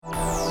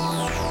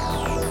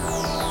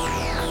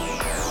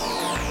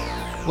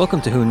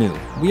Welcome to Who Knew.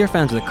 We are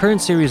fans of the current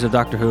series of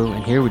Doctor Who,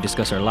 and here we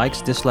discuss our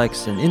likes,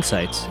 dislikes, and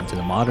insights into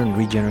the modern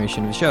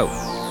regeneration of the show.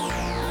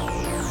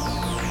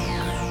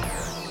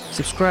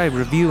 Subscribe,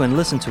 review, and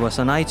listen to us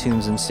on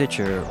iTunes and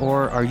Stitcher,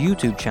 or our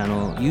YouTube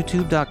channel,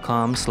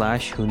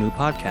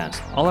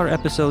 youtube.com/WhoKnewPodcast. All our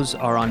episodes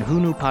are on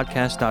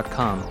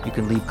WhoKnewPodcast.com. You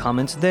can leave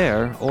comments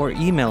there, or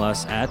email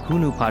us at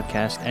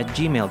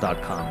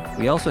WhoKnewPodcast@gmail.com.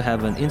 We also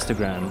have an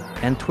Instagram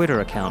and Twitter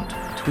account.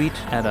 Tweet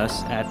at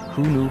us at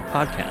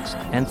WhoKnewPodcast,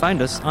 and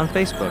find us on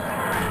Facebook.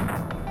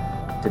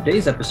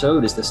 Today's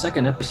episode is the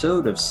second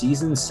episode of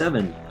Season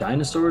 7,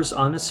 Dinosaurs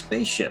on a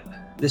Spaceship.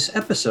 This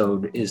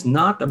episode is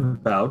not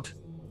about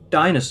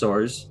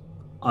dinosaurs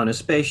on a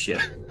spaceship.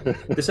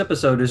 This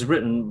episode is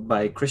written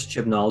by Chris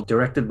Chibnall,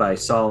 directed by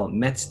Saul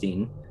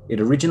Metzstein.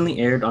 It originally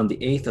aired on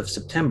the 8th of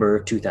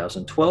September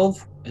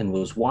 2012 and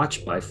was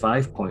watched by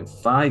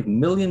 5.5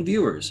 million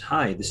viewers.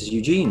 Hi, this is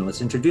Eugene.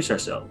 Let's introduce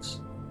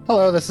ourselves.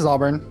 Hello, this is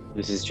Auburn.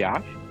 This is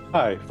Josh.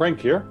 Hi, Frank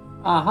here.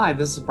 Hi,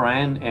 this is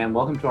Brian, and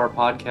welcome to our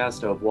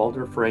podcast of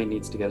Walter Frey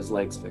Needs to Get His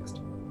Legs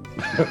Fixed.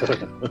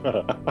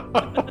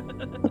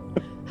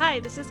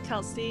 Hi, this is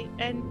Kelsey,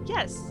 and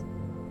yes,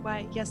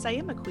 I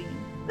am a queen.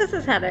 This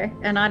is Heather,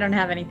 and I don't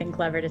have anything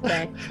clever to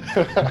say.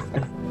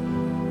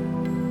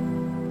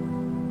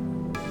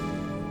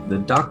 The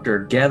Doctor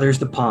gathers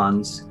the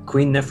pawns,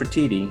 Queen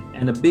Nefertiti,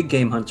 and a big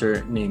game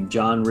hunter named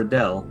John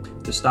Riddell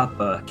to stop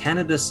a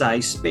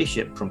Canada-sized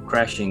spaceship from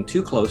crashing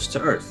too close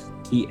to Earth.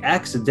 He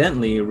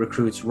accidentally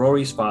recruits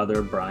Rory's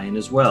father, Brian,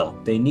 as well.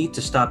 They need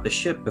to stop the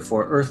ship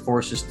before Earth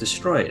forces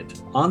destroy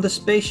it. On the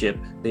spaceship,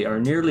 they are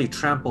nearly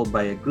trampled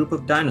by a group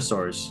of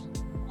dinosaurs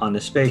on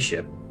the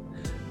spaceship,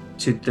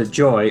 to the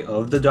joy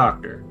of the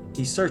Doctor.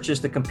 He searches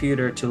the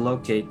computer to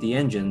locate the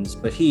engines,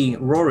 but he,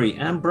 Rory,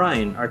 and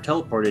Brian are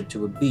teleported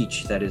to a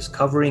beach that is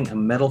covering a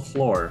metal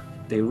floor.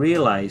 They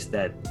realize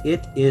that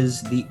it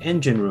is the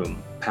engine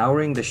room,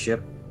 powering the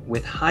ship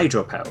with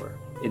hydropower.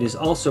 It is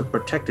also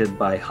protected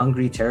by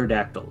hungry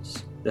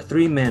pterodactyls. The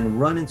three men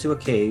run into a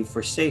cave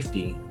for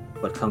safety,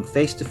 but come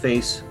face to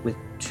face with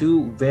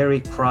two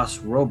very cross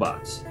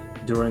robots.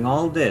 During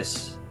all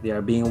this, they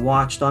are being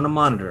watched on a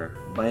monitor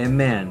by a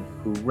man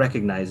who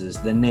recognizes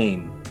the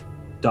name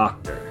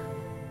Doctor.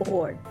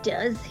 Or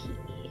does he?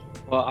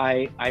 Well,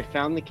 I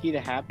found the key to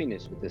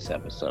happiness with this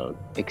episode.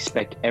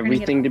 Expect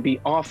everything to be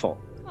awful.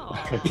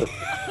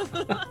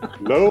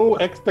 Low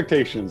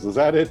expectations. Is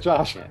that it,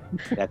 Josh? Yeah,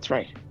 that's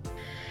right.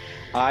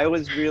 I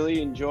was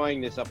really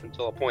enjoying this up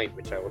until a point,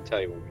 which I will tell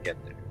you when we get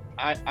there.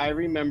 I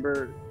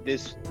remember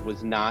this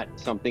was not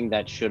something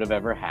that should have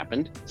ever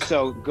happened.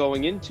 So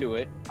going into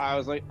it, I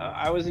was like,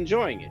 I was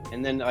enjoying it.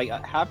 And then like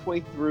halfway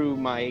through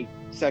my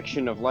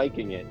section of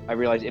liking it, I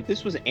realized if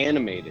this was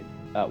animated,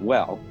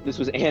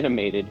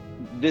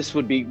 this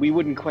would be, we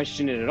wouldn't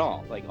question it at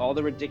all. Like all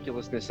the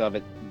ridiculousness of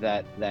it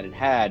that it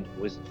had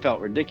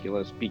felt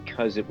ridiculous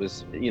because it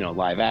was,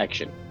 live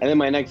action. And then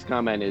my next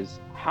comment is,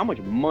 how much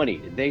money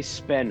did they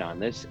spend on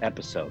this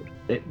episode?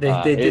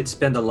 They did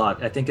spend a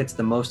lot. I think it's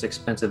the most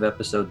expensive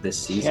episode this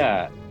season.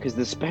 Yeah, because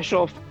the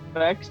special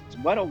effects,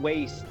 what a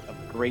waste of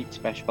great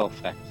special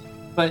effects.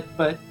 But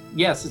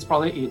yes,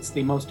 it's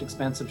the most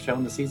expensive show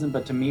in the season,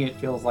 but to me it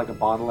feels like a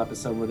bottle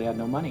episode where they had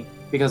no money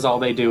because all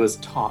they do is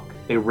talk.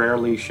 They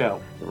rarely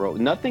show.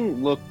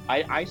 Nothing looked,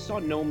 I saw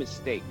no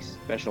mistakes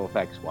special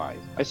effects wise.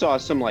 I saw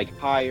some like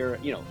higher,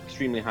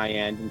 extremely high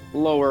end and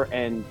lower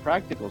end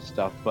practical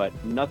stuff, but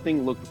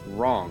nothing looked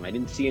wrong. I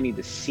didn't see any of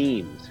the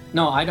seams.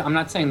 No, I'm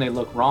not saying they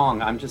look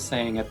wrong. I'm just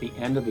saying at the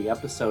end of the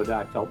episode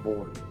I felt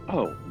bored.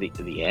 Oh,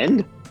 the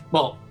end?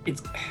 Well,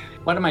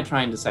 what am I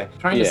trying to say?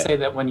 To say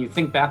that when you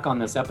think back on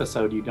this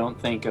episode, you don't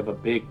think of a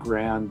big,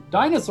 grand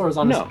dinosaurs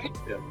on a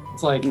spaceship.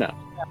 It's like,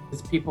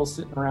 it's people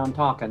sitting around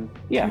talking.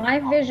 Yeah. My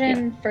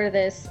vision for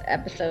this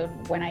episode,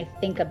 when I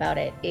think about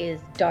it, is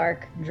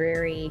dark,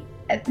 dreary,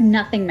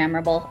 nothing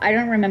memorable. I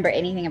don't remember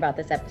anything about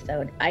this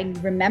episode. I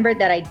remembered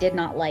that I did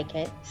not like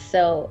it.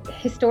 So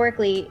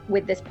historically,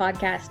 with this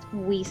podcast,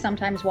 we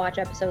sometimes watch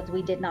episodes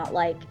we did not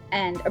like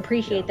and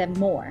appreciate them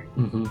more.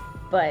 Mm-hmm.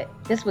 But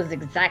this was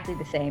exactly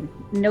the same.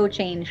 No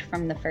change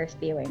from the first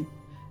viewing.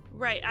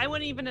 Right. I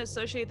wouldn't even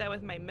associate that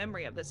with my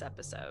memory of this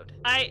episode.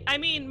 I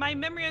mean, my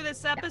memory of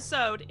this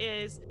episode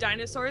is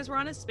dinosaurs were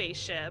on a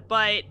spaceship,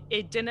 but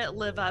it didn't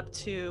live up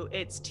to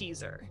its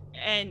teaser.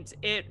 And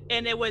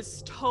it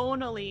was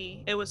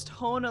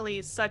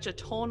tonally such a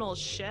tonal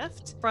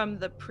shift from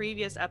the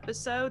previous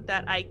episode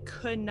that I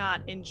could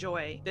not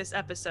enjoy this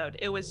episode.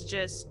 It was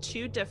just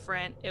too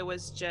different. It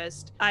was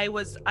just I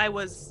was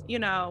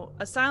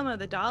Asylum of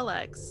the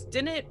Daleks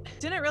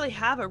didn't really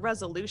have a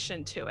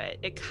resolution to it.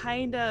 It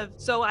kind of,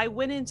 so I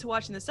went into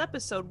watching this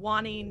episode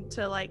wanting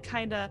to like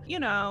kind of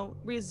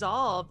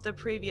resolve the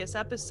previous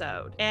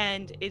episode,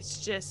 and it's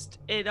just,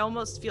 it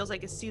almost feels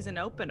like a season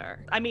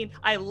opener. I mean,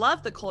 I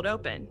love the culture cold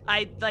open.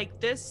 I like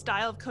this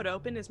style of cold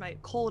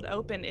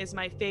open is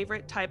my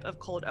favorite type of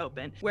cold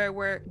open, where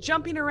we're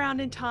jumping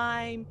around in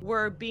time,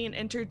 we're being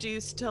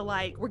introduced to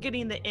we're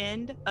getting the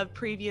end of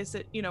previous,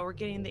 we're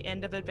getting the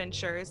end of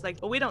adventures,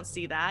 but we don't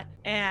see that,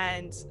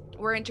 and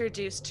we're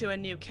introduced to a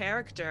new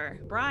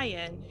character,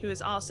 Brian, who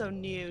is also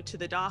new to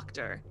the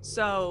Doctor.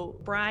 So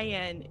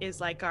Brian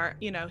is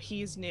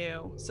he's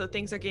new, so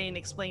things are getting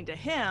explained to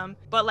him,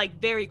 but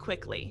very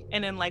quickly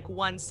and in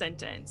one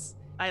sentence.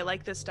 I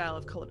like this style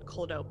of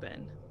cold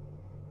open.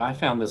 I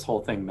found this whole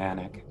thing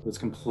manic. It was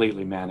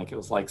completely manic. It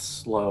was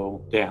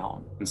slow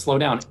down, and slow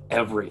down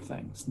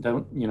everything.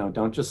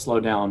 Don't just slow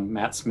down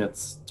Matt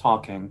Smith's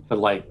talking,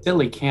 but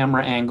silly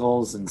camera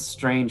angles and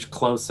strange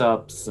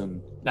close-ups.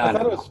 And I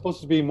thought it was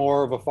supposed to be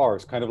more of a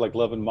farce, kind of like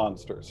Love and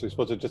Monsters. So you're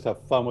supposed to just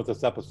have fun with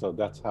this episode.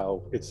 That's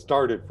how it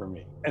started for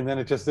me. And then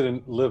it just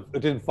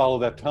didn't follow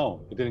that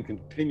tone. It didn't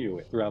continue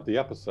it throughout the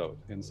episode.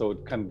 And so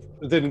it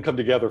didn't come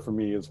together for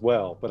me as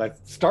well. But I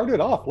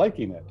started off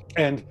liking it.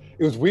 And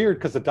it was weird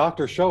because the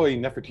Doctor's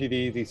showing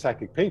Nefertiti the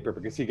psychic paper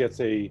because he gets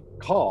a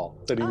call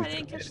that he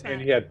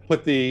and he had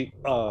put the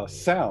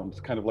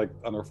sound kind of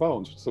on our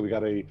phones. So we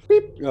got a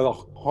beep, the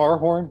car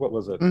horn. What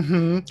was it?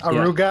 Mm-hmm.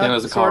 Aruga, yeah, it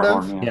was a car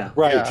horn. Yeah.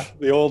 Right. Yeah.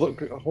 The old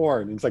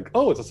horn. It's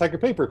it's a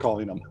psychic paper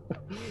calling him.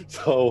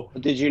 So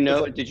did you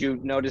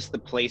notice the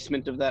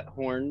placement of that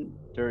horn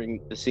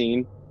during the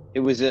scene? It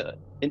was an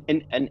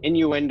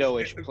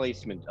innuendo-ish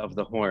placement of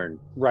the horn.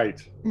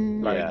 Right.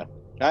 Yeah.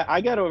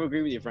 I got to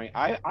agree with you, Frank.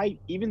 I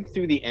even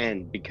through the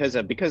end, because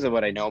of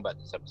what I know about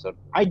this episode,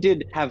 I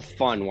did have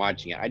fun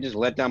watching it. I just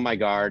let down my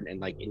guard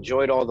and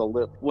enjoyed all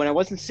the when I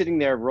wasn't sitting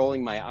there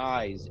rolling my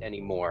eyes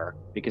anymore,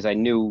 because I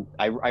knew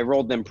I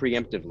rolled them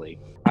preemptively.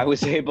 I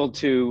was able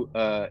to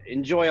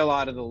enjoy a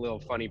lot of the little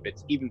funny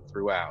bits even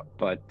throughout.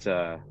 But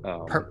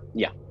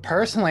yeah.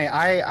 Personally,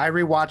 I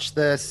rewatched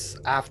this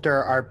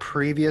after our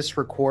previous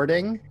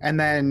recording and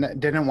then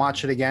didn't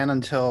watch it again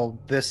until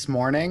this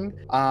morning.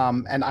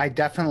 And I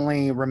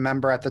definitely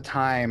remember at the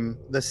time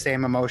the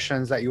same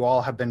emotions that you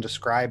all have been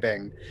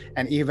describing.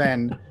 And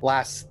even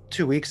last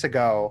 2 weeks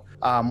ago,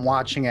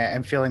 watching it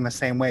and feeling the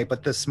same way.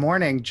 But this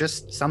morning,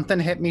 just something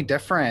hit me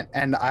different.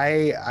 And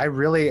I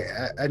really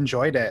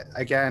enjoyed it.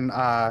 Again,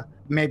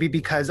 maybe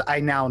because I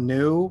now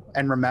knew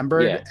and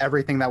remembered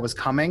everything that was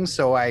coming.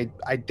 So I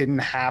didn't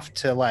have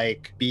to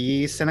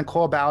be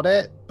cynical about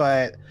it.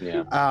 But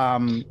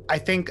I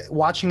think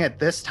watching it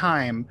this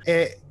time,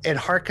 it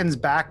harkens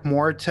back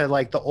more to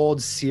the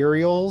old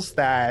serials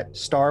that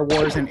Star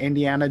Wars and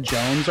Indiana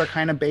Jones are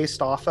kind of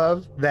based off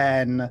of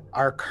than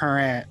our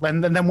current,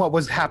 than what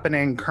was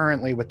happening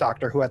currently with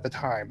Doctor Who at the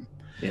time.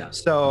 Yeah.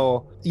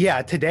 So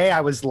today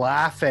I was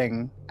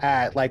laughing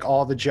at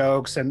all the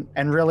jokes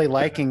and really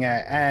liking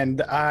it.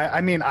 And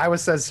I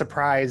was as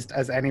surprised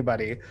as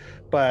anybody,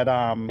 but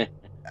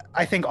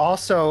I think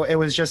also it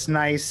was just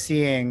nice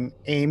seeing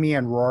Amy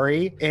and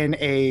Rory in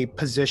a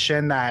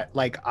position that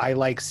I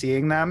like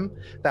seeing them.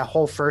 That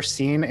whole first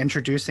scene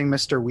introducing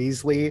Mr.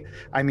 Weasley,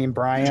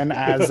 Brian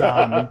as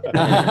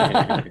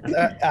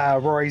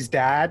Rory's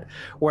dad,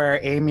 where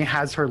Amy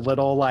has her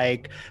little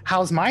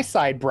how's my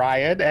side,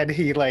 Brian? And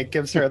he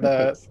gives her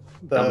the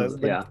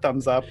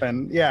thumbs up,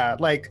 and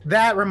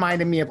that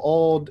reminded me of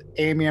old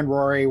Amy and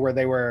Rory where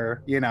they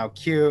were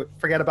cute,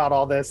 forget about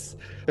all this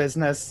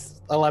business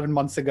 11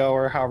 months ago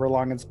or however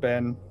long it's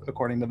been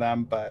according to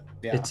them. But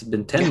it's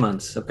been 10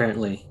 months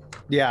apparently.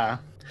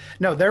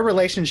 No, their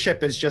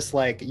relationship is just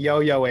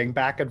yo-yoing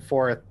back and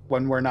forth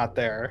when we're not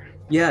there.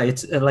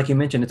 It's like you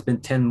mentioned, it's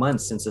been 10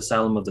 months since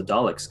Asylum of the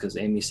Daleks, because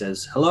Amy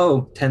says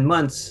hello, 10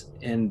 months,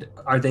 and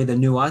are they the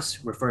new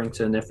us, referring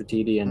to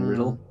Nefertiti and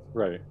Riddle?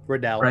 Right.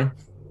 Riddell. Right.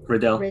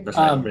 Riddell. That's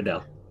right,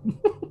 Riddell.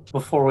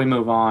 Before we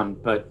move on,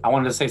 but I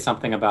wanted to say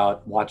something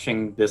about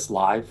watching this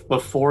live.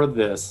 Before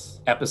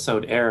this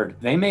episode aired,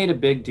 they made a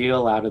big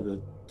deal out of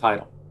the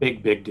title.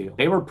 Big deal.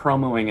 They were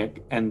promoting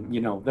it, and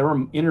there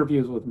were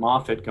interviews with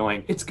Moffat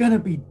going, it's gonna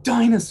be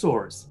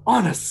dinosaurs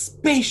on a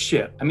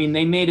spaceship.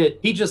 They made it,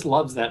 he just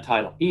loves that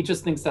title. He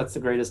just thinks that's the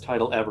greatest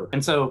title ever.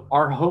 And so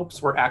our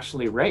hopes were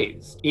actually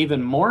raised,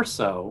 even more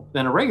so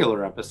than a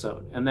regular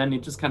episode. And then he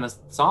just kind of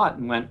saw it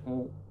and went,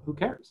 well, who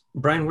cares?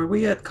 Brian, were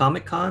we at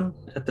Comic-Con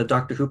at the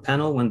Doctor Who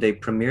panel when they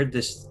premiered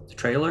this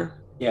trailer?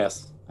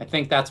 Yes, I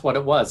think that's what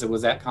it was. It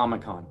was at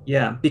Comic-Con.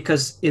 Yeah,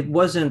 because it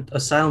wasn't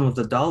Asylum of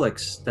the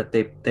Daleks that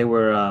they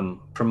were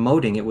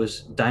promoting. It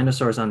was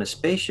dinosaurs on a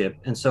spaceship.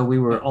 And so we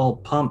were all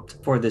pumped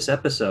for this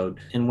episode.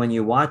 And when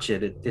you watch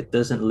it, it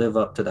doesn't live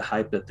up to the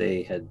hype that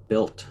they had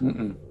built.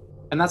 Mm-mm.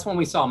 And that's when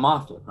we saw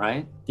Moffat,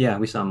 right? Yeah,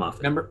 we saw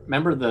Moffat.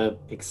 Remember the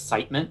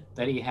excitement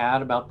that he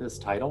had about this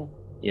title?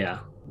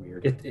 Yeah.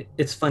 Weird.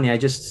 It's funny. I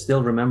just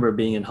still remember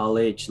being in Hall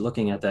H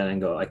looking at that and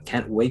go, I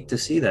can't wait to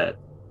see that.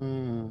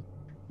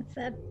 That's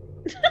sad.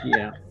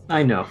 Yeah,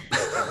 I know.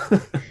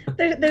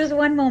 There's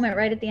one moment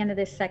right at the end of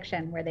this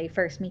section where they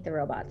first meet the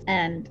robots,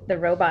 and the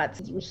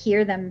robots, you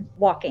hear them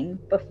walking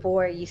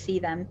before you see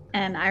them.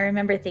 And I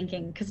remember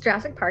thinking, because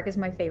Jurassic Park is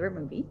my favorite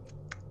movie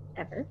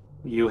ever.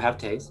 You have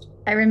taste.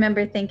 I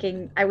remember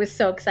thinking I was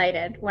so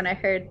excited when I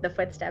heard the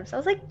footsteps. I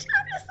was like,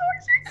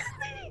 dinosaurs are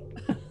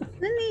coming!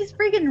 Then these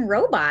freaking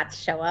robots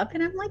show up,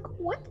 and I'm like,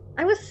 what?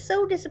 I was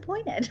so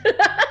disappointed.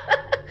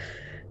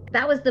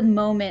 That was the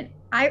moment.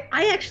 I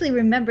actually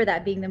remember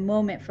that being the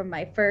moment from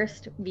my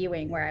first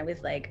viewing where I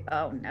was like,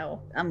 oh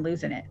no, I'm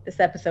losing it.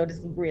 This episode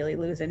is really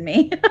losing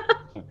me.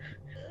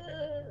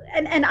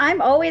 And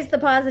I'm always the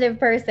positive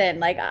person.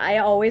 Like, I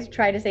always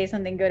try to say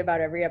something good about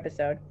every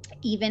episode.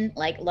 Even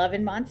like Love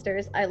and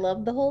Monsters, I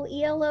love the whole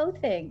ELO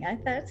thing.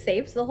 That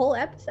saves the whole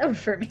episode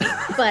for me.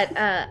 But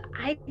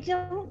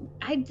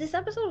this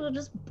episode was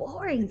just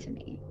boring to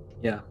me.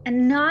 Yeah.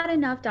 And not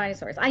enough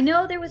dinosaurs. I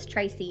know there was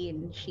Tracy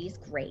and she's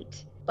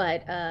great,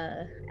 but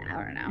I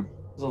don't know.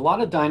 There's a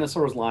lot of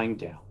dinosaurs lying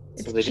down.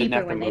 It's So they didn't cheaper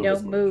have to when they move don't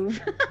as much.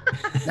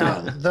 move.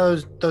 Now,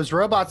 those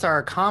robots are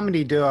a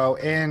comedy duo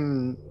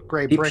in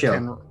Great Peep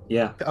Britain. Show.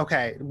 Yeah.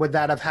 Okay, would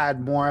that have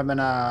had more of an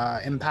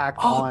impact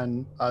Oh,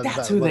 on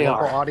that's the who they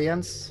local are.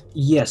 audience?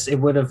 Yes, it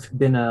would have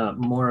been a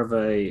more of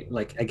a,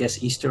 like, I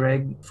guess, Easter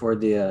egg for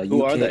the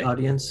Who are UK they?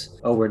 audience.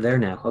 Oh, we're there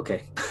now.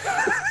 Okay.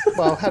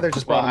 Well, Heather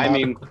just Well, brought I them up.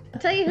 mean, I'll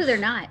tell you who they're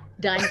not.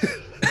 Dinosaurs.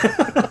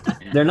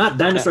 They're not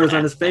dinosaurs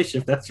on a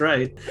spaceship. That's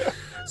right.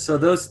 So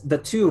the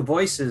two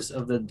voices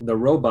of the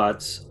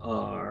robots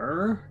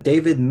are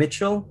David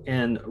Mitchell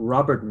and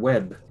Robert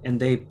Webb, and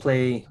they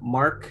play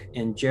Mark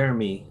and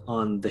Jeremy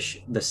on the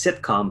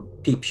sitcom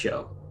Peep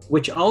Show,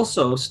 which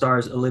also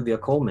stars Olivia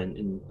Colman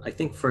in, I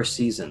think, first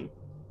season.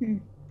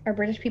 Are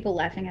British people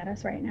laughing at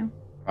us right now?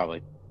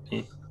 probably.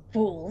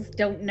 Fools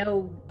don't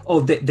know. Oh,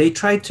 they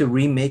tried to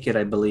remake it,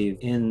 I believe,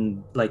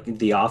 in like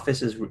The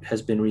Office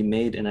has been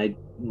remade, and I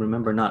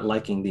remember not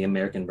liking the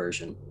American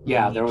version.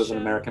 Yeah, there was an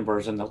Sure. American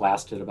version that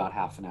lasted about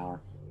half an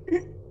hour.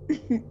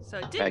 So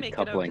it did Bad make it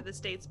over coupling. to the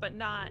States, but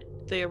not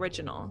the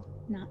original.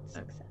 Not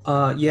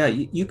successful. Yeah,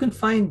 you can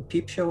find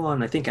Peep Show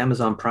on, I think,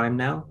 Amazon Prime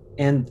now.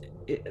 And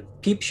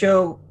Peep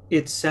Show,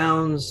 it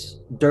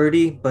sounds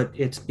dirty, but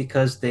it's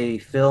because they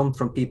film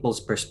from people's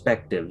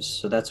perspectives.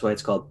 So that's why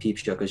it's called Peep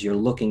Show, because you're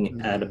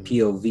looking at a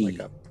POV. Like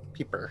a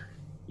peeper.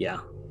 Yeah.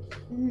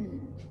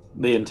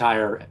 The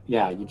entire,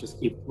 you just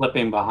keep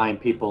flipping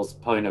behind people's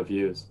point of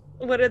views.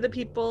 What are the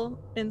people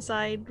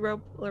inside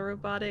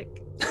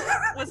robotic?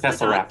 What's the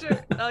Tesseract.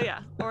 doctor? Oh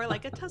yeah, or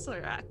like a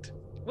Tesseract.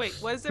 Wait,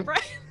 what is it,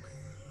 Brian?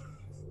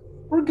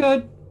 We're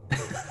good.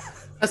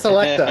 That's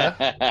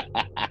Electa.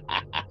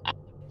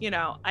 You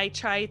know, I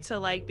try to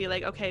like be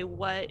like, okay,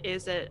 what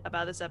is it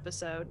about this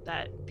episode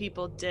that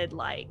people did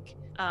like?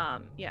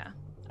 Yeah,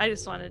 I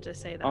just wanted to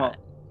say that. Oh,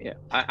 yeah,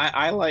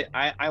 I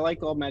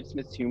like all Matt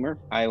Smith's humor.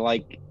 I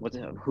like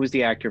who's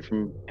the actor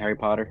from Harry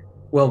Potter?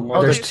 Well,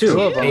 Oh, there's there's two.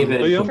 two of them.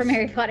 David. Williams? From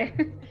Harry Potter.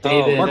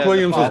 David. Mark the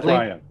Williams was father.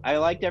 Brian. I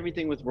liked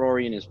everything with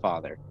Rory and his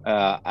father.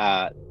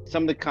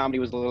 Some of the comedy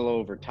was a little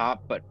over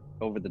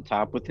the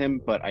top with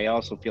him, but I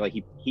also feel like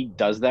he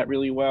does that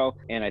really well.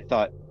 And I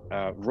thought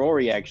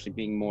Rory actually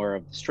being more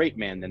of the straight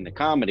man than the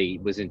comedy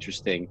was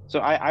interesting. So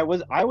I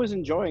was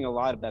enjoying a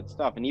lot of that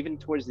stuff, and even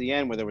towards the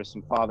end where there was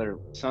some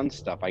father-son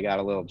stuff, I got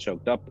a little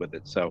choked up with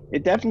it. So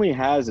it definitely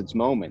has its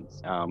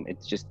moments.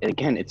 It's just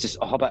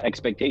all about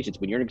expectations.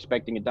 When you're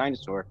expecting a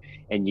dinosaur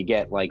and you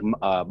get like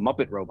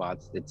Muppet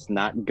robots, it's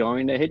not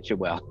going to hit you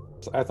well.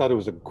 I thought it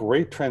was a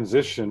great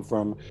transition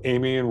from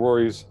Amy and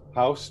Rory's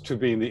house to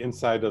being the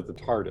inside of the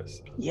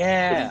TARDIS.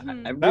 Yeah,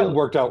 Mhm. I That really,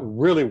 worked out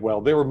really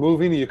well. They were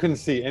moving, you couldn't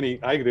see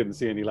I didn't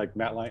see any like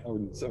matte line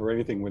or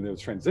anything when it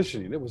was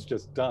transitioning. It was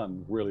just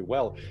done really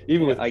well.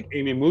 Even with like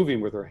Amy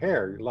moving with her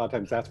hair, a lot of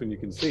times that's when you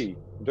can see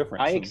the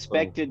difference. I And so-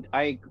 expected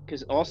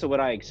because also what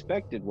I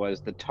expected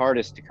was the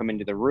TARDIS to come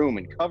into the room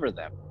and cover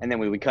them, and then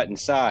we would cut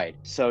inside.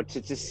 So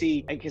to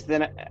see, because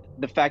then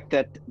the fact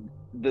that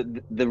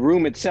the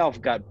room itself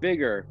got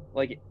bigger,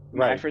 like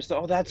when I Right. first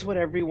thought, oh, that's what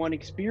everyone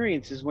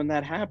experiences when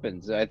that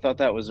happens. I thought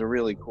that was a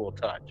really cool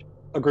touch.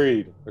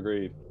 Agreed.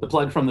 The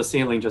plug from the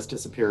ceiling just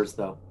disappears,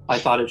 though. I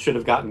thought it should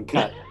have gotten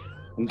cut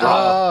and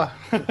dropped.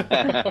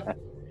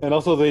 And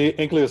also the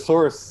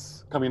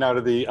Ankylosaurus coming out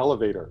of the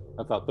elevator.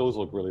 I thought those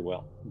looked really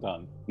well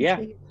done. Yeah,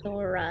 It's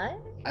all right.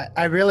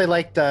 I really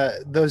like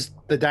the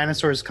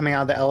dinosaurs coming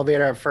out of the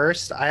elevator at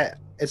first.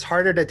 It's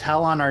harder to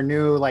tell on our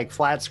new like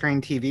flat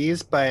screen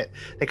TVs, but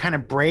they kind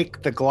of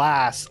break the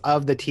glass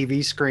of the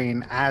TV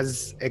screen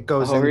as it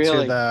goes Oh, into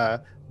really?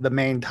 the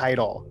main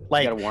title.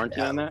 you got a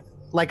warranty on that?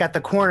 Like at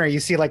the corner, you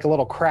see like a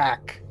little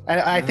crack.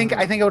 I think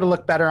it would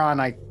look better on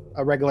like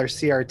a regular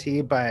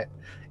CRT, but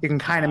you can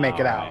kind of make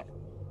it out.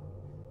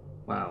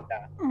 Wow.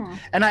 Aw.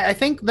 And I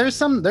think there's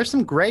some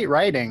great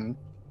writing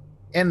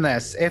in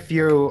this if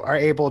you are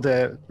able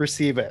to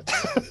receive it.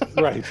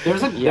 Right.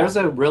 There's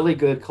a really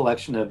good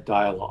collection of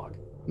dialogue.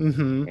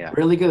 hmm Yeah.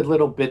 Really good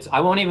little bits. I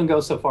won't even go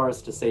so far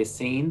as to say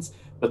scenes,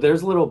 but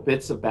there's little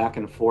bits of back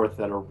and forth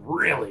that are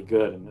really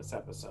good in this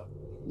episode.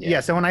 Yeah.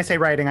 So when I say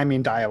writing, I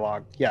mean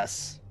dialogue.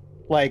 Yes.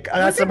 Like I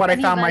that's wonder what if I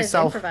any of found that is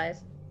myself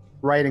improvised.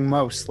 writing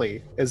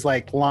mostly is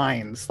like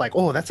lines. Like,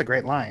 oh, that's a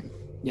great line.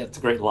 Yeah, it's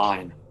a great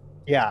line.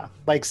 Yeah.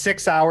 Like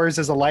 6 hours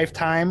is a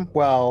lifetime.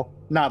 Well,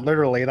 not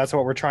literally. That's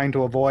what we're trying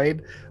to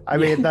avoid. I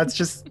mean, that's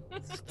just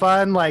It's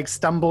fun, like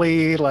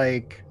stumbly,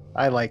 like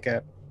I like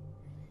it.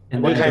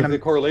 And What What then- kind kind of- the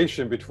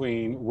correlation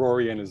between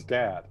Rory and his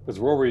dad? Because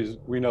Rory's,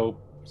 we know,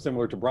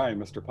 similar to Brian,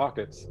 Mr.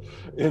 Pockets,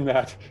 in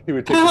that he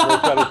would take his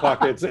work out of his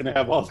pockets and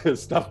have all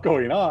this stuff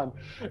going on.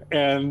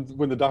 And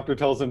when the doctor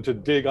tells him to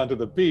dig onto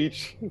the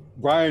beach,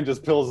 Brian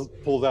just pulls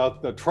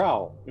out the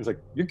trowel. He's like,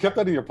 "You kept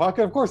that in your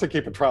pocket? Of course I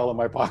keep a trowel in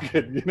my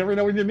pocket. You never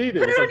know when you need it."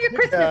 Put it It's on like, your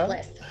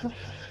Christmas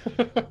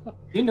yeah. list.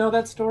 You know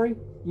that story,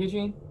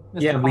 Eugene?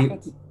 Mr. Yeah,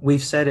 Pockets?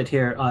 we've said it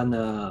here on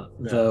the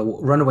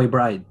Runaway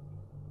Bride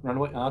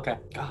Runaway? Oh, okay.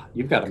 God,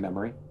 you've got a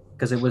memory.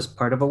 because it was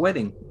part of a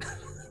wedding.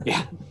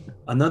 Yeah.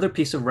 Another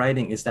piece of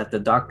writing is that the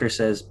doctor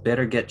says,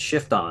 better get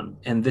shift on.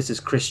 And this is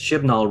Chris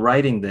Chibnall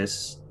writing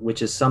this,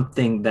 which is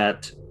something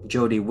that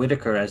Jodie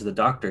Whittaker as the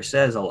doctor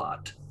says a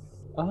lot.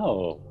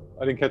 Oh,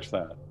 I didn't catch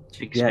that.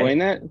 Explain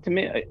that to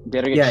me.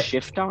 Better get Yeah.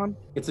 shift on.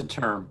 It's a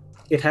term.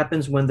 It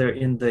happens when they're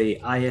in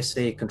the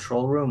ISA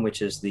control room,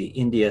 which is the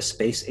India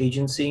Space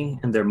Agency,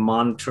 and they're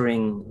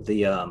monitoring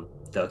the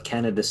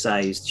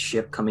Canada-sized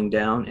ship coming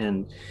down.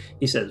 And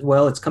he says,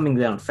 well, it's coming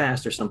down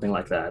fast or something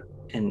like that.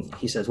 And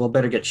he says, well,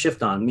 better get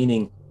shift on,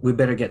 meaning we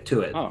better get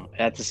to it. Oh,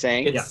 that's a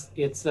saying.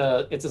 It's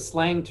a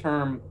slang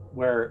term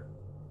where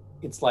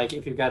it's like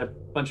if you've got a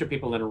bunch of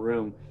people in a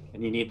room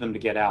and you need them to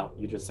get out,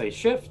 you just say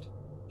shift,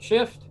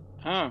 shift.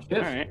 Oh, all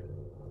Shift. right.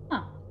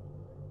 Huh.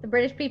 The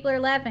British people are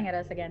laughing at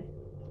us again.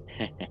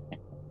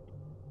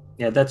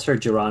 Yeah, that's her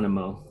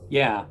Geronimo.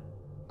 Yeah.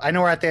 I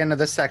know we're at the end of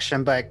this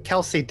section, but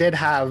Kelsey did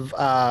have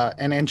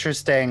an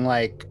interesting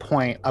like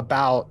point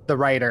about the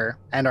writer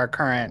and our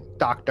current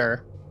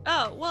doctor.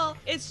 Oh, well,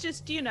 it's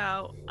just,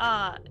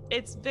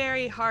 it's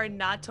very hard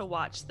not to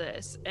watch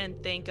this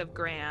and think of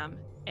Graham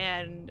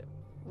and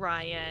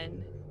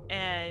Ryan.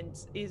 And,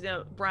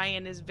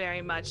 Brian is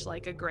very much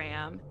like a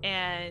Graham.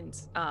 And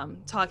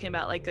talking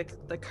about like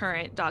the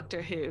current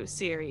Doctor Who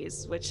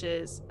series, which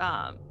is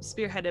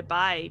spearheaded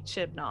by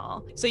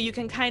Chibnall. So you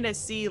can kind of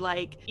see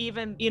like,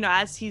 even,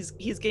 as he's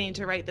getting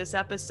to write this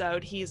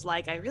episode, he's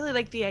like, I really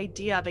like the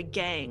idea of a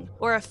gang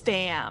or a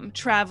fam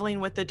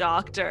traveling with the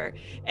Doctor.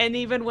 And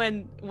even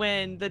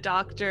when the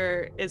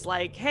Doctor is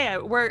like, hey,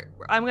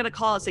 I'm going to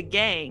call us a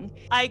gang.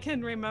 I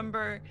can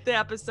remember the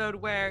episode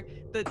where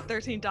the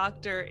 13th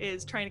Doctor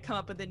is trying to come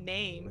up with a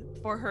name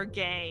for her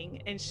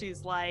gang, and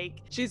she's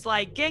like,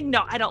 gang?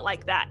 No, I don't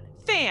like that.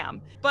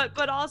 Fam.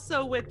 But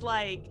also with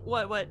like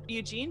what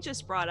Eugene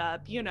just brought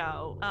up,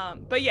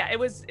 but yeah, it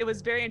was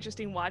very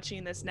interesting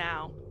watching this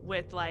now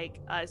with like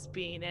us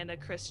being in a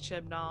Chris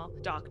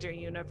Chibnall Doctor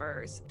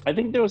universe. I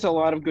think there was a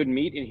lot of good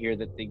meat in here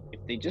that if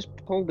they just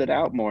pulled it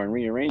out more and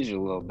rearranged it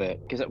a little bit.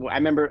 Because I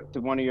remember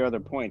to one of your other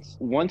points,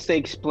 once they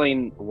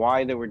explained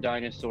why there were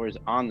dinosaurs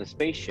on the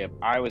spaceship,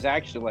 I was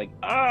actually like,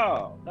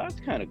 oh, that's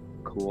kind of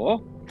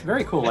cool.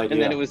 Very cool idea.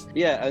 And then it was,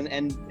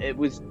 and it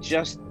was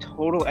just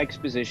total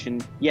exposition.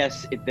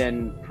 Yes, it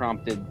then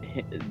prompted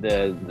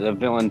the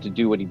villain to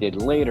do what he did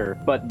later,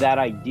 but that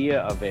idea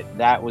of it,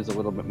 that was a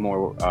little bit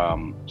more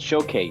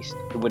showcased.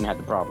 It wouldn't have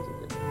the problems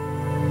with it.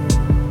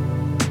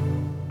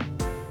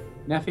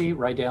 Neffy,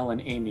 Rydell,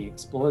 and Amy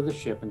explore the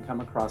ship and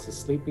come across a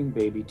sleeping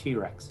baby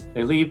T-Rex.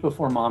 They leave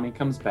before Mommy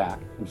comes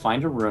back and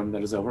find a room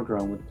that is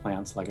overgrown with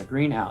plants like a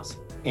greenhouse.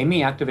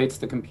 Amy activates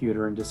the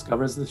computer and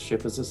discovers the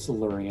ship is a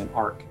Silurian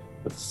Ark.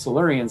 But the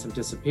Silurians have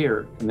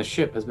disappeared, and the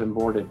ship has been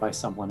boarded by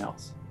someone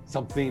else.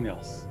 Something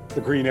else.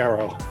 The Green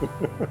Arrow.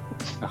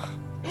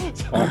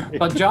 Sorry.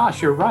 But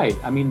Josh, you're right.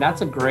 I mean,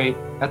 that's a great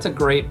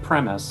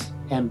premise,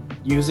 and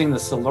using the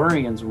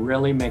Silurians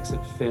really makes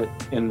it fit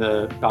in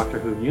the Doctor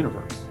Who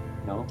universe.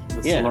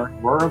 The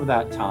Silurians were of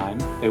that time.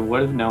 They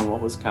would have known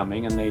what was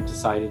coming, and they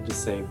decided to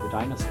save the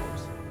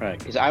dinosaurs. Right.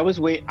 Because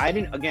I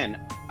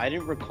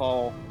didn't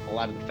recall a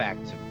lot of the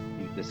facts of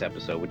this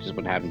episode, which is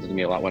what happens to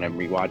me a lot when I'm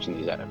rewatching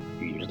these a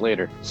few years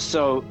later.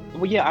 So,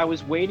 I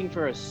was waiting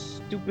for a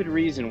stupid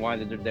reason why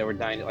they were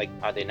like,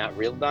 are they not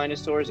real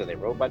dinosaurs? Are they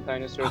robot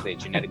dinosaurs? Are they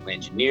genetically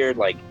engineered?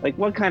 Like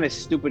what kind of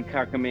stupid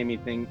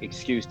cockamamie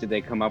excuse did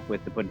they come up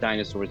with to put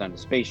dinosaurs on the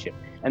spaceship?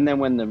 And then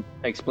when the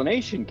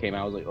explanation came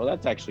out, I was like, oh,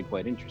 that's actually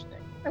quite interesting.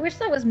 I wish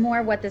that was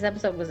more what this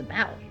episode was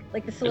about.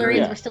 Like the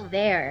Silurians were still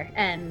there,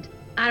 and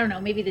I don't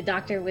know, maybe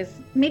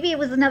it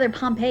was another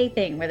Pompeii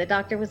thing where the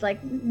Doctor was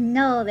like,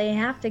 no, they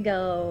have to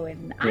go,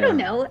 and I don't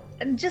know,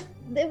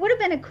 it would have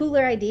been a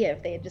cooler idea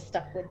if they had just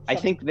stuck with I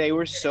think they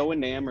were so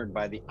enamored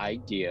by the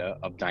idea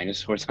of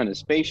dinosaurs on a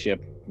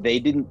spaceship, they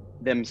didn't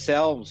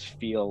themselves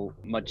feel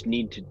much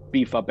need to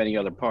beef up any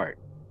other part.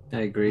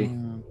 I agree.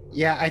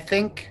 Yeah, I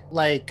think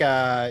like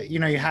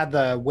you had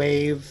the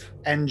wave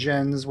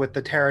engines with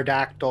the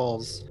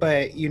pterodactyls,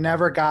 but you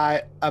never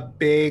got a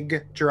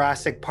big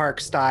Jurassic Park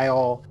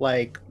style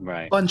like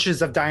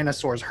bunches of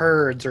dinosaurs,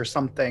 herds or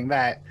something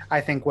that I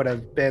think would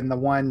have been the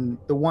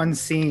one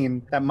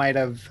scene that might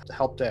have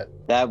helped it.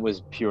 That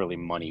was purely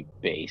money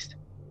based.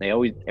 They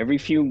always, every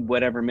few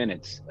whatever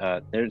minutes,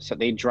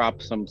 they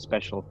drop some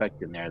special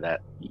effect in there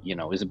that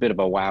is a bit of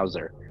a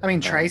wowzer. I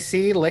mean,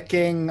 Tracy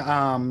licking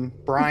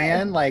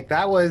Brian, like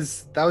that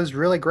was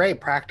really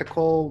great.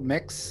 Practical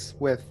mix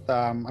with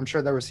I'm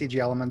sure there were CG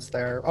elements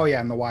there. Oh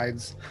yeah, and the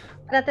wides.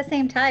 But at the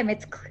same time,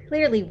 it's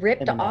clearly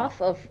ripped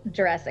off of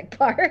Jurassic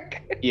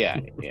Park. Yeah.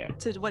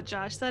 To what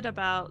Josh said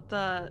about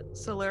the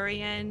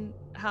Silurian,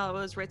 how it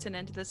was written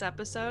into this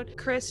episode,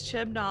 Chris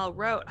Chibnall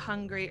wrote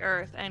Hungry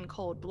Earth and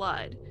Cold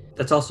Blood.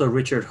 That's also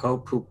Richard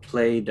Hope, who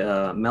played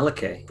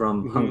Melike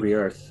from Hungry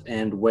Earth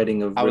and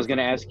Wedding of. I was going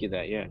to ask you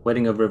that, yeah.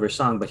 Wedding of River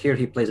Song, but here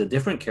he plays a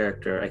different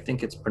character. I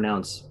think it's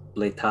pronounced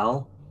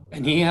Blaital.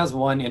 And he has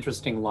one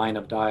interesting line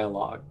of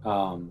dialogue.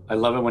 I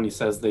love it when he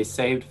says they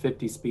saved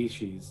 50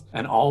 species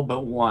and all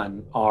but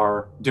one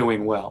are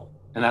doing well.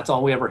 And that's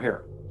all we ever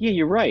hear. Yeah,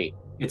 you're right.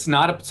 It's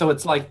not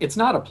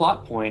a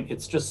plot point.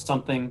 It's just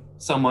something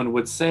someone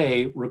would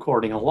say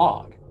recording a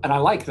log. And I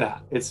like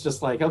that. It's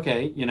just like,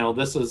 okay,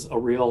 this is a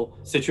real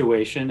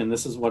situation and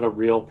this is what a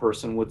real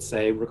person would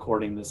say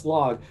recording this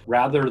log,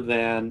 rather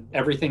than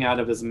everything out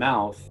of his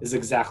mouth is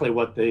exactly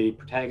what the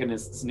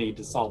protagonists need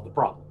to solve the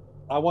problem.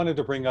 I wanted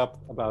to bring up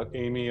about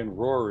Amy and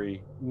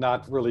Rory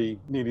not really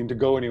needing to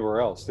go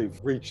anywhere else. They've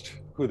reached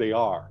who they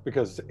are,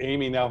 because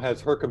Amy now has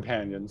her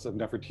companions of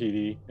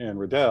Nefertiti and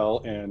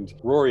Riddell, and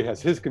Rory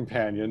has his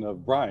companion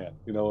of Brian,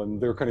 and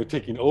they're kind of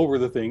taking over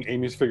the thing.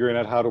 Amy's figuring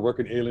out how to work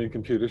an alien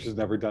computer she's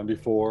never done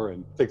before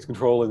and takes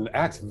control and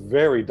acts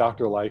very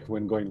doctor-like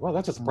when going, well,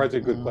 that's a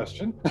surprisingly good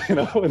question,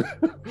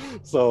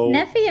 So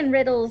Neffy and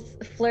Riddle's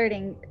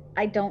flirting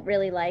I don't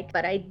really like,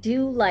 but I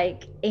do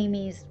like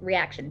Amy's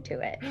reaction to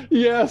it.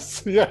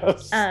 Yes.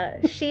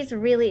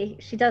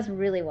 She does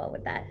really well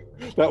with that.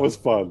 That was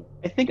fun.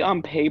 I think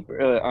on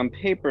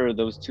paper,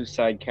 those two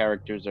side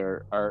characters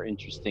are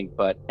interesting,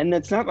 and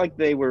it's not like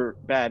they were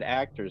bad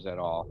actors at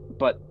all,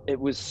 but it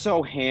was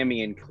so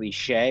hammy and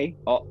cliche,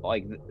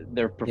 like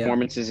their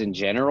performances in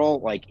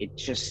general. Like it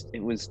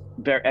was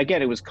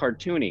it was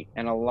cartoony,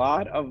 and a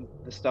lot of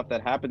the stuff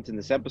that happens in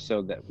this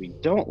episode that we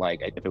don't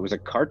like, if it was a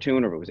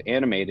cartoon or if it was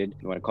animated,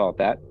 if you want to call it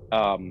that,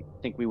 I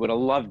think we would have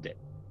loved it.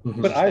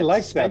 But I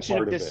liked that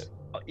part of it.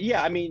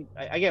 Yeah, I mean,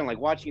 again, like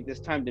watching it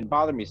this time didn't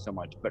bother me so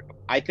much, but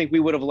I think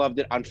we would have loved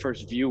it on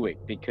first viewing,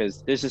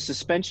 because there's a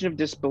suspension of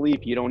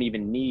disbelief you don't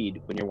even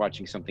need when you're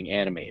watching something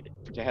animated.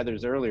 To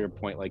Heather's earlier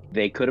point, like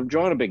they could have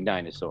drawn a big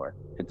dinosaur.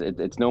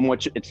 It's no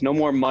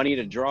more money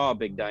to draw a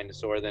big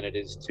dinosaur than it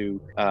is to,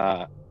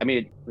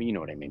 you know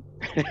what I mean.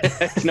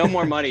 It's no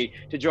more money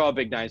to draw a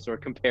big dinosaur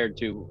compared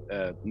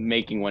to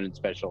making one in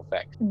special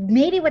effects.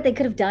 Maybe what they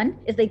could have done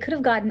is they could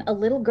have gotten a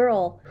little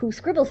girl who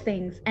scribbles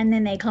things and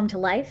then they come to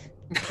life.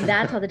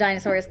 That's how the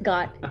dinosaurs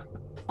got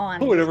on.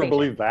 Who would ever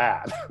believe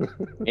that?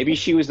 Maybe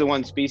she was the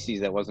one species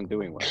that wasn't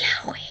doing well.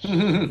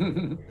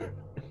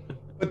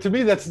 But to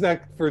me, that's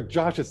not, for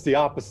Josh, it's the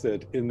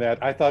opposite, in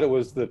that I thought it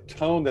was the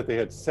tone that they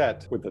had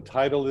set with the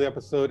title of the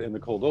episode and the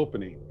cold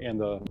opening and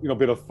the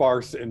bit of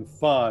farce and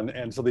fun.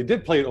 And so they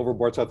did play it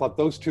overboard. So I thought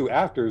those two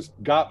actors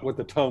got what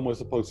the tone was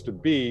supposed to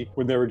be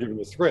when they were given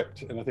the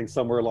script. And I think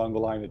somewhere along the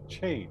line it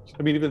changed.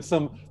 I mean, even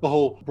the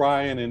whole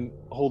Brian and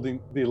holding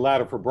the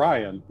ladder for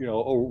Brian,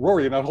 oh,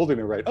 Rory, you're not holding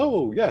it right.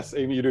 Oh, yes,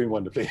 Amy, you're doing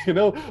wonderfully.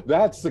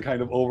 That's the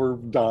kind of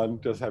overdone,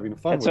 just having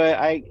fun. And so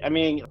I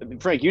mean,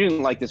 Frank, you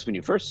didn't like this when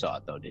you first saw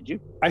it, though, did you?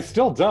 I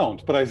still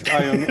don't, but I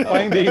am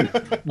finding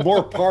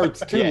more parts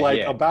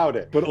to about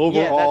it. But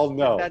overall,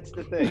 no. That's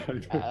the thing.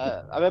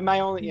 My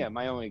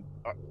only.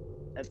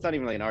 That's not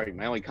even like an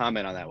argument. My only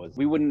comment on that was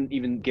we wouldn't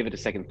even give it a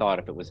second thought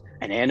if it was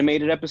an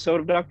animated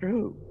episode of Doctor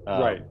Who.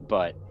 Right.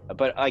 But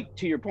like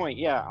to your point,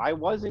 yeah, I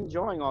was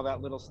enjoying all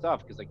that little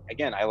stuff because, like,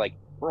 again, I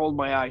rolled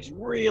my eyes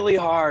really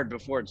hard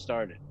before it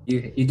started.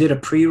 You did a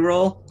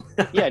pre-roll?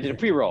 Yeah, I did a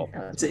pre-roll.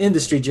 It's an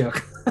industry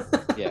joke.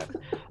 Yeah.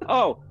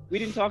 Oh, we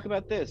didn't talk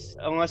about this,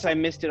 unless I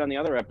missed it on the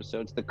other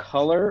episodes. The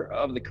color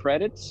of the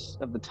credits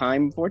of the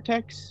time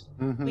vortex.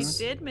 Mm-hmm. We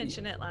did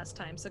mention it last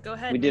time, so go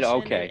ahead. We did,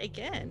 okay. It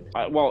again.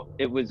 I don't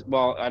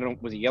know,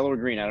 was it yellow or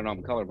green? I don't know,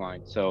 I'm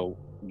colorblind. So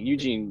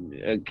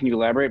Eugene, can you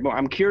elaborate more?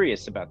 I'm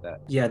curious about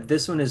that. Yeah,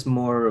 this one is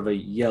more of a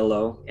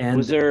yellow. And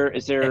is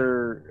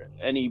there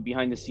any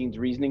behind the scenes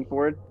reasoning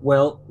for it?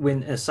 Well,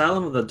 when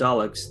Asylum of the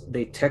Daleks,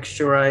 they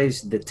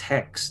texturized the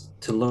text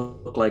to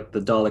look like the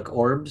Dalek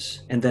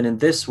orbs, and then in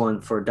this one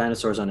for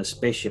Dinosaurs on a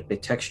Spaceship, they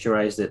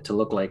texturized it to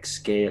look like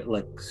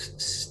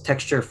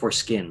texture for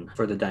skin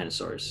for the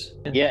dinosaurs.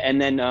 Yeah,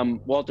 and then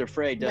Walter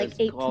Frey does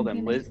call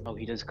them minutes. Liz. Oh,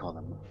 he does call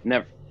them.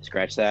 Never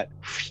scratch that.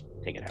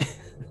 Take it out.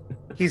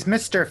 He's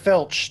Mr.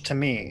 Filch to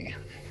me.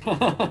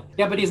 Yeah,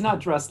 but he's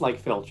not dressed like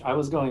Filch. I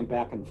was going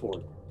back and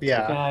forth.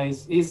 Yeah.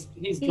 Guys, he's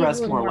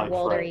dressed more like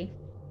Waldery.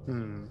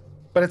 Frey.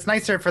 But it's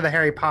nicer for the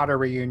Harry Potter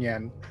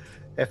reunion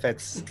if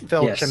it's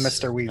Filch and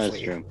Mr. Weasley.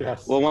 That's true.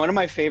 Yes. Well, one of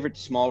my favorite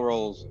small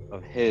roles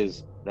of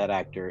that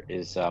actor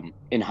is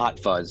in Hot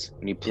Fuzz,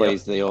 when he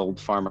plays the old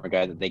farmer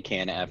guy that they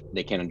can't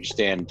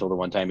understand until the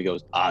one time he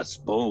goes, "I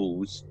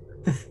suppose,"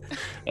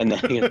 and then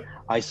he goes,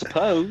 "I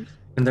suppose."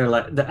 And they're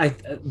like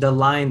the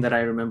line that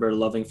I remember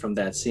loving from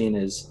that scene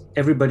is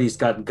everybody's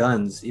got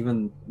guns,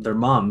 even their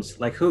moms.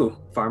 Like who?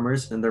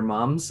 Farmers and their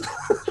moms.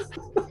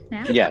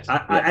 Yeah. Yes.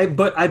 I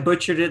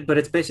butchered it, but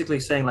it's basically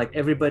saying like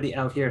everybody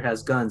out here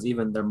has guns,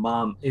 even their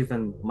mom,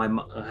 even my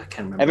mom. I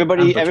can't remember.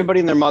 Everybody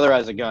and their mother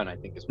has a gun, I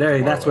think.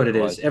 That's what it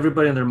is.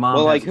 Everybody and their mom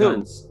Well, has like who?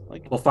 guns.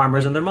 Like, Well,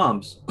 farmers and their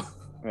moms.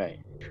 right.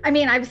 I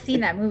mean, I've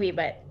seen that movie,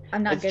 but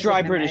I'm not It's good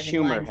dry with British memorizing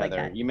humor, lines like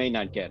Heather. that. You may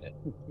not get it.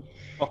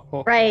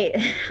 Right.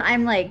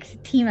 I'm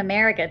like Team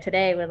America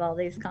today with all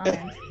these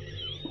comments.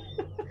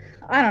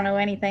 I don't know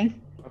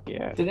anything.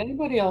 Yeah. Did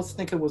anybody else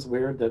think it was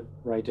weird that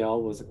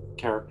Rydell was a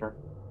character?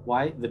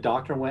 Why the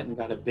doctor went and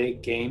got a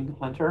big game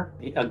hunter?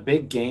 A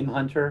big game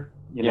hunter?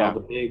 You know, Yeah. the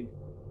big,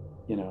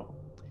 you know.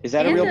 Is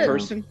that a real And,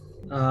 person?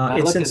 I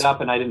looked it up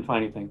and I didn't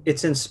find anything.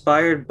 It's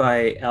inspired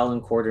by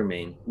Alan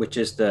Quatermain, which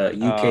is the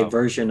UK Oh.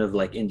 version of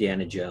like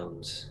Indiana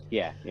Jones.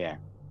 Yeah, yeah.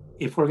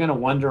 If we're going to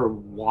wonder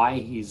why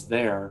he's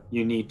there,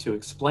 you need to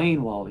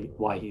explain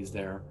why he's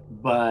there.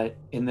 But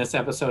in this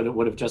episode, it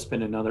would have just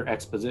been another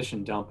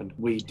exposition dump, and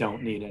we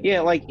don't need it.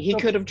 Yeah, like he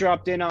could have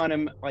dropped in on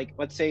him, like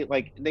let's say,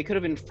 like they could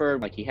have inferred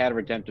like he had a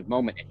redemptive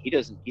moment, and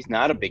he's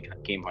not a big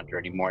game hunter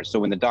anymore. So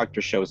when the doctor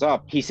shows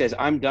up, he says,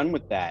 "I'm done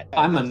with that.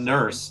 I'm a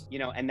nurse." You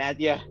know, and that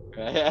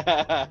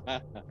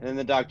and then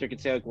the doctor could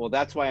say, like, well,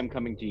 that's why I'm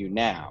coming to you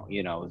now.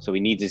 You know, so he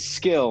needs his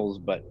skills,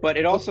 but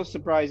it also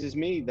surprises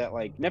me that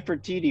like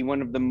Nefertiti,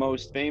 one of the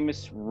most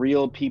famous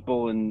real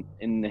people in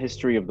the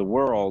history of the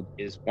world,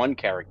 is one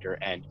character,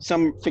 and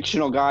some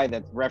fictional guy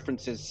that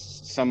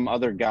references some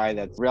other guy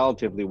that's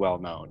relatively well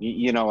known.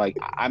 You know, like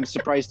I'm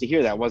surprised to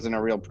hear that wasn't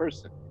a real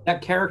person.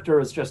 That character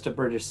is just a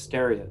British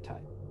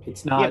stereotype.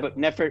 It's not Yeah, but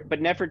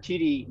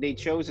Nefertiti, they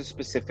chose a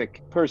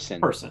specific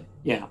person.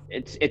 Yeah.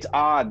 It's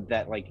odd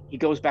that like he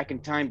goes back in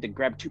time to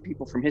grab two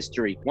people from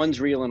history. One's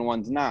real and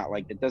one's not.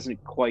 Like it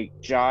doesn't quite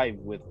jive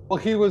with. Well,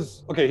 he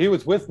was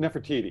with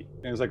Nefertiti,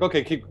 and he's like,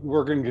 okay,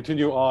 we're going to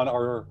continue on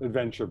our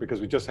adventure because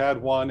we just had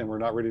one and we're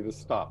not ready to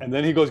stop. And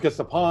then he gets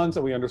the pawns,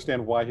 and we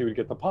understand why he would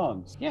get the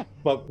pawns. Yeah.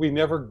 But we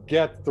never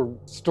get the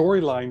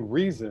storyline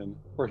reason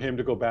for him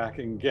to go back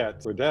and get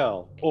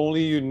Rydell.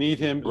 Only you need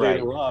him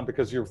later on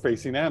because you're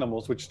facing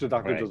animals, which the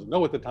doctor doesn't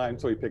know at the time.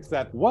 So he picks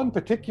that one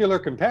particular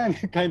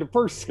companion kind of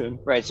person.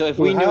 Right. So if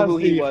we knew who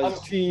he was,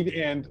 hunting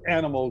and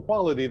animal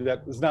quality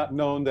that is not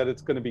known that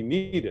it's going to be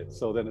needed.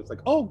 So then it's like,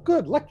 oh,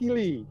 good,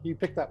 luckily he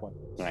picked that one.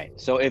 Right.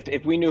 So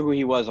if we knew who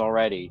he was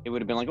already, it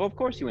would have been like, oh, of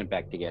course he went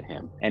back to get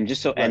him. And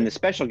just so, and the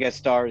special guest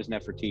star is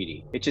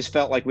Nefertiti. It just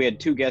felt like we had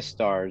two guest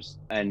stars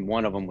and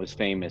one of them was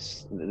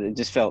famous. It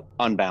just felt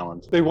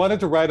unbalanced. They wanted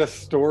to write a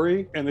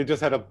story and they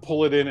just had to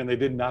pull it in, and they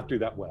did not do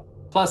that well.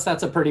 Plus,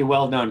 that's a pretty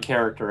well-known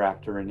character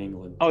actor in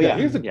England. Oh yeah,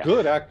 he's a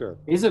good actor.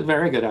 He's a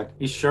very good actor.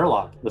 He's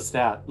Sherlock.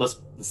 Lestrade.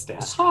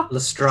 Lestrade.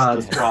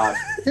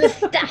 Lestat.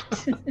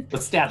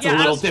 Lestat's Yeah, a I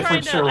little was different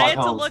trying to. Sherlock I had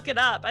to Holmes. look it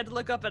up. I had to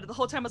look up, and the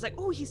whole time I was like,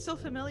 "Oh, he's so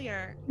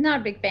familiar." Not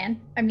a big fan.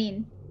 I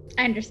mean,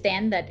 I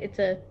understand that it's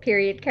a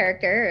period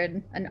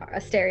character and a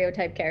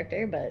stereotype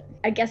character, but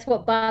I guess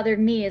what bothered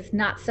me is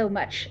not so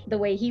much the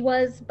way he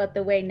was, but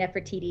the way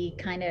Nefertiti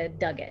kind of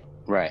dug it.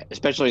 Right.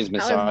 Especially his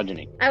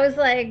misogyny. I was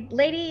like,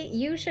 lady,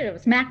 you should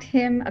have smacked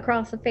him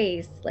across the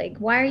face. Like,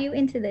 why are you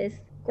into this?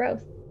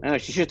 Gross. I know,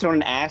 she should have thrown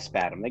an asp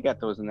at him. They got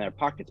those in their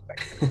pockets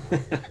back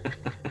then.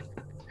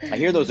 I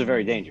hear those are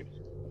very dangerous.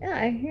 Yeah,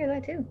 I hear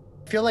that too.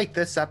 I feel like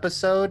this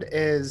episode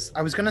is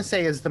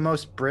the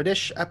most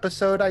British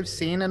episode I've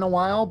seen in a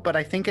while, but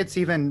I think it's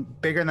even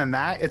bigger than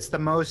that. It's the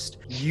most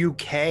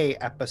UK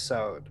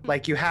episode.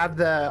 Like you have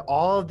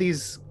all of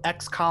these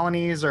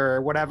ex-colonies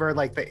or whatever,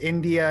 like the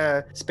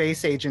India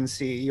Space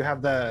Agency, you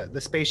have the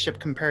spaceship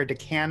compared to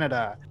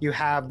Canada, you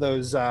have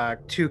those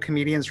two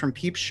comedians from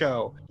Peep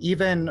Show.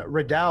 Even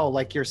Rydell,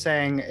 like you're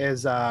saying,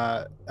 is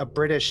a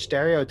British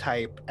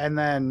stereotype. And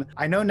then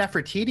I know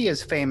Nefertiti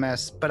is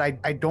famous, but I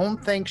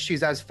don't think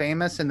she's as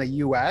famous in the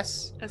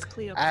US As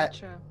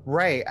Cleopatra.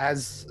 right,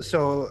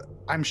 so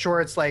I'm sure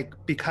it's like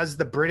because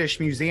the British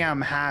Museum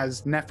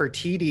has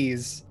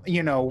Nefertiti's,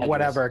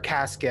 whatever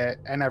casket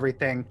and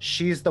everything,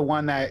 she's the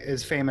one that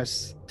is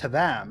famous to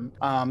them.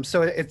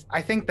 So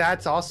I think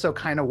that's also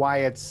kind of why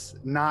it's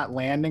not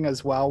landing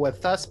as well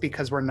with us,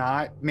 because we're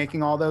not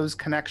making all those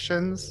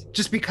connections,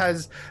 just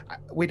because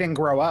we didn't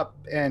grow up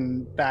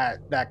in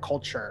that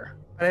culture.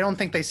 But I don't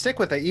think they stick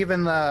with it.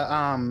 Even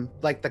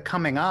the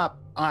coming up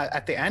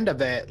at the end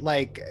of it,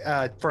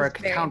 for It's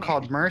a very town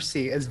called American.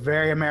 Mercy is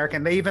very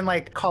American. They even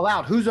call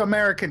out who's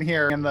American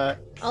here in the.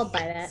 I'll buy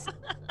that.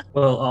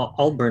 Well,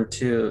 Allburn,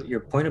 to your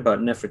point about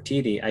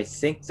Nefertiti, I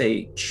think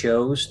they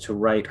chose to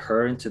write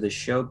her into the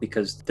show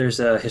because there's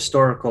a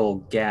historical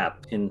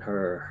gap in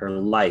her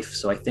life.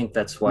 So I think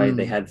that's why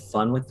they had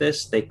fun with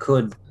this. They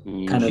could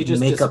kind She of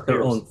just make up their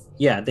disappears. own.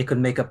 Yeah, they could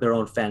make up their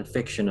own fan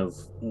fiction of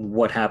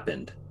what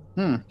happened.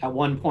 At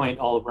one point,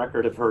 all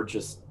record of her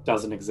just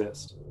doesn't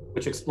exist,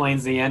 which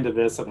explains the end of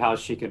this, of how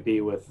she could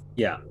be with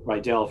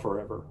Rydell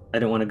forever. I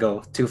don't want to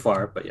go too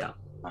far, but yeah.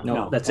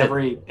 No, that's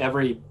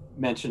every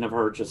mention of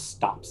her just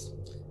stops.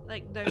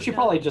 Like But there's she no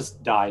probably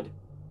just died.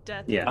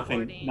 death Yeah.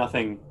 recording.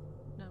 Nothing.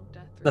 No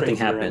death Nothing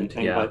crazy or happened,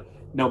 anything, yeah. but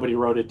nobody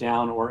wrote it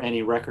down, or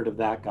any record of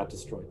that got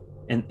destroyed.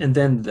 And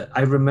then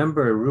I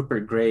remember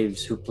Rupert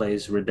Graves, who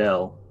plays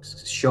Riddell,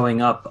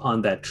 showing up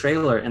on that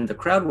trailer, and the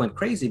crowd went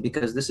crazy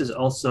because this is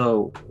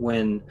also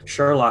when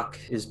Sherlock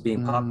is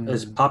being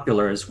is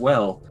popular as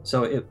well.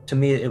 So to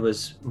me, it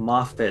was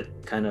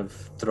Moffat kind of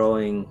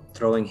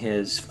throwing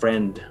his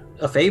friend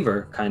a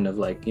favor, kind of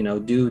like,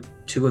 do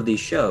two of these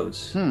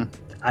shows.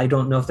 I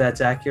don't know if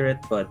that's accurate,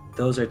 but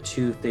those are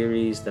two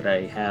theories that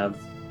I have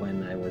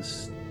when I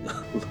was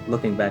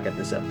looking back at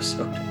this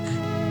episode.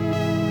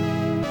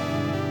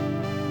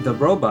 The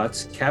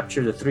robots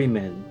capture the three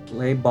men,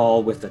 play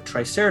ball with the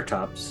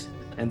Triceratops,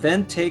 and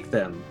then take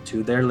them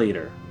to their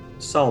leader,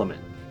 Solomon.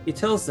 He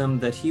tells them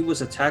that he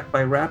was attacked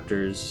by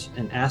raptors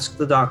and asks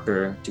the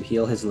doctor to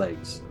heal his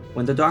legs.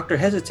 When the doctor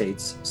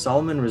hesitates,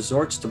 Solomon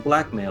resorts to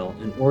blackmail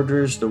and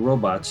orders the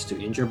robots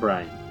to injure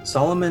Brian.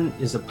 Solomon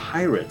is a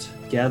pirate,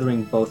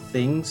 gathering both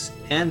things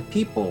and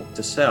people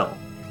to sell.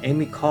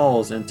 Amy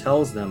calls and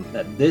tells them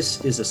that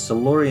this is a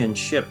Silurian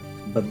ship,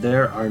 but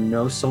there are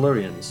no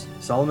Silurians.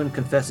 Solomon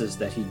confesses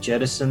that he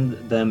jettisoned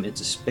them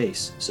into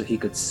space so he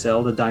could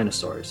sell the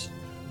dinosaurs.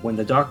 When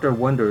the doctor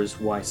wonders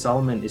why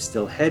Solomon is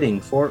still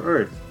heading for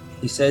Earth,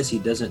 he says he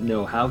doesn't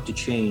know how to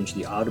change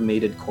the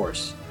automated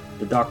course.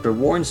 The doctor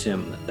warns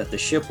him that the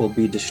ship will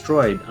be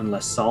destroyed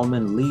unless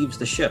Solomon leaves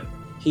the ship.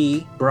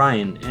 He,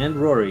 Brian, and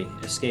Rory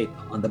escape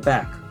on the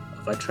back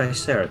of a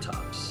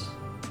Triceratops.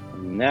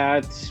 And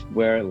that's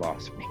where it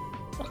lost me.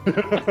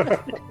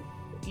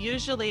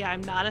 Usually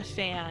I'm not a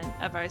fan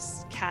of our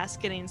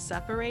cast getting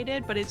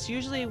separated, but it's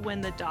usually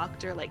when the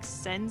doctor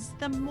sends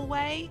them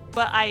away.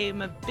 But I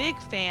am a big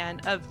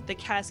fan of the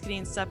cast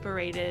getting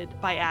separated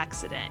by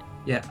accident.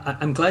 Yeah,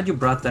 I'm glad you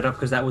brought that up,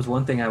 because that was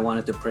one thing I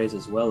wanted to praise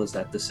as well, is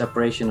that the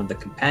separation of the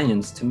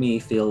companions to me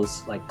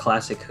feels like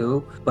classic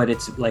Who, but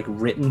it's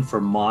written for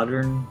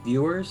modern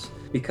viewers,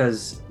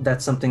 because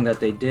that's something that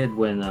they did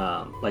when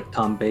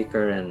Tom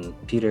Baker and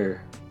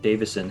Peter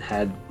Davison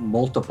had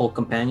multiple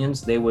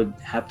companions. They would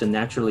have to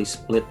naturally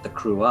split the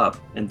crew up,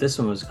 and this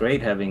one was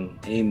great, having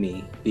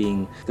Amy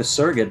being the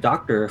surrogate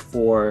doctor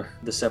for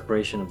the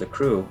separation of the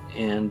crew,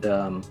 and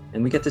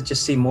we get to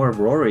just see more of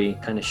Rory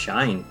kind of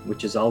shine,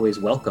 which is always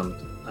welcomed,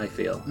 I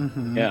feel.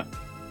 Mm-hmm.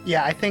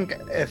 Yeah, I think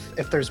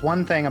if there's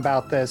one thing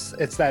about this,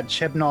 it's that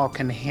Chibnall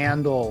can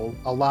handle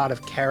a lot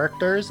of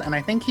characters, and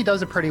I think he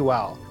does it pretty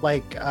well.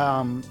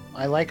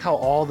 I like how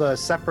all the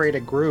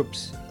separated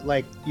groups,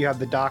 you have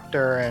the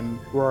Doctor and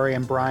Rory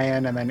and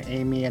Brian, and then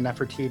Amy and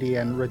Nefertiti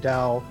and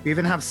Riddell. You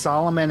even have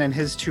Solomon and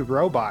his two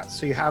robots.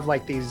 So you have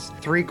these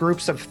three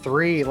groups of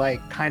three,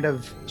 kind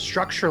of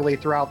structurally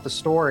throughout the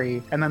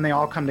story, and then they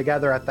all come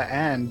together at the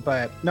end.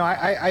 But no,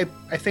 I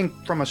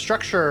think from a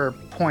structure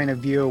point of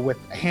view with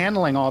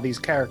handling all these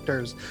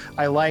characters,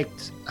 I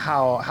liked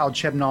how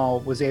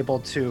Chibnall was able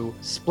to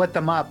split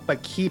them up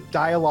but keep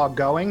dialogue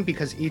going,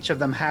 because each of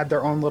them had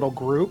their own little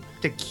group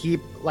to keep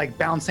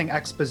bouncing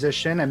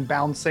exposition and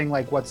bouncing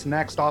what's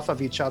next off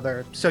of each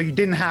other. So you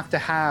didn't have to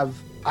have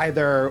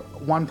either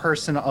one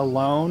person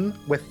alone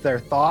with their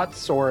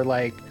thoughts or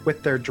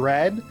with their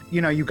dread.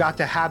 You got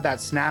to have that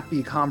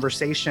snappy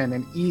conversation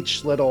in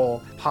each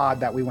little pod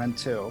that we went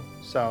to.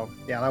 So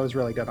yeah, that was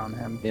really good on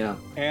him. Yeah.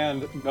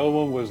 And no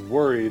one was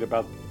worried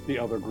about the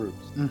other groups.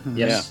 Mm-hmm.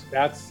 Yes.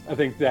 I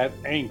think that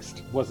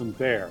angst wasn't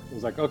there. It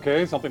was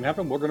okay, something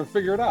happened, we're going to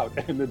figure it out.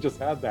 And it just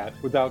had that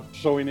without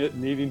showing it,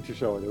 needing to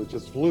show it. It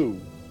just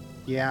flowed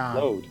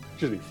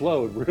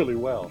really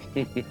well.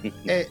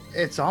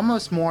 It's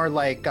almost more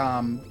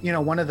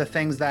one of the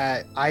things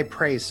that I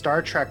praise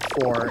Star Trek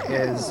for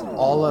is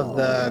all of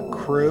the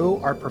crew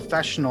are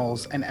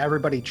professionals and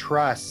everybody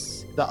trusts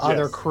the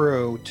other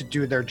crew to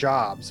do their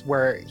jobs,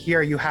 where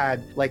here you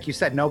had, like you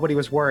said, nobody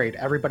was worried.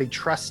 Everybody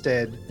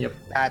trusted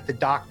that the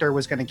doctor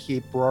was going to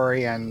keep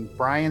Rory and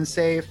Brian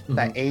safe,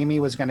 that Amy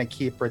was going to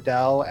keep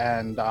Riddell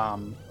and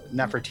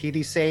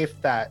Nefertiti safe,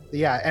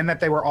 and that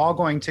they were all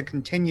going to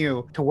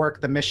continue to work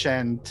the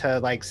mission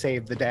to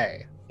save the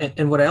day.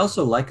 And what I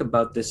also like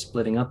about this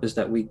splitting up is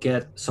that we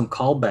get some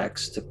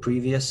callbacks to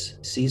previous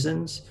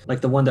seasons.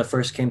 The one that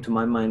first came to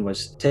my mind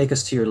was "Take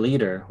us to your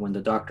leader," when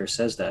the doctor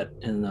says that.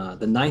 And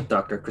the ninth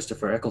doctor,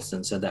 Christopher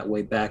Eccleston, said that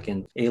way back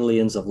in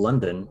Aliens of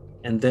London.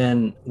 And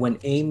then when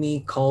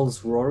Amy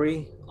calls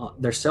Rory,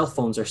 their cell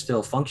phones are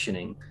still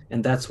functioning.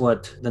 And that's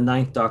what the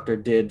ninth doctor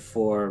did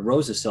for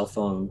Rose's cell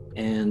phone,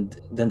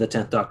 and then the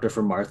 10th doctor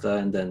for Martha,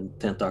 and then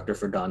 10th doctor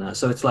for Donna.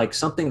 So it's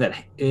something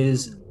that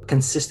is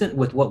consistent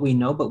with what we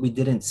know, but we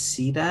didn't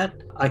see that.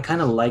 I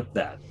kind of like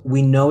that.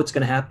 We know it's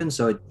going to happen,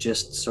 so it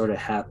just sort of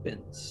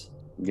happens.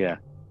 Yeah.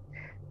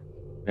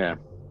 And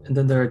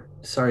then there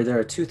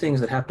are two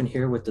things that happen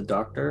here with the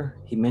doctor.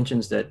 He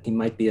mentions that he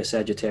might be a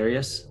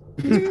Sagittarius.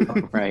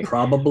 Right.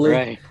 Probably.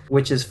 Right.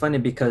 Which is funny,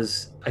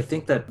 because I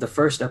think that the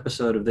first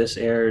episode of this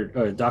aired,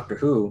 or Doctor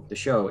Who, the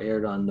show,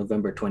 aired on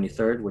November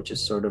 23rd, which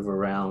is sort of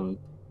around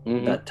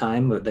Mhm. that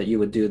time that you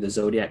would do the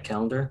zodiac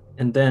calendar.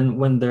 And then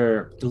when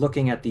they're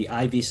looking at the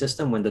IV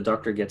system, when the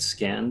doctor gets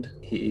scanned,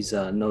 he's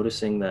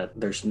noticing that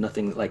there's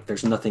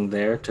nothing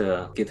there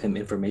to give him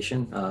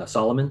information.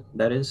 Solomon,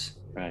 that is.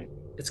 Right.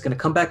 It's going to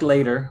come back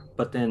later,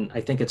 but then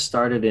I think it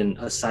started in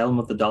Asylum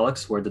of the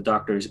Daleks, where the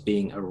doctor is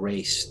being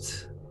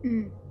erased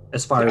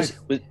as far as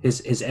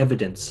his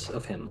evidence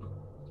of him.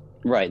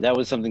 Right. That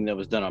was something that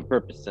was done on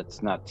purpose.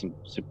 That's not some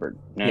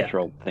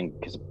supernatural thing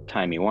because of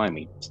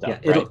timey-wimey stuff.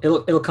 Yeah, right?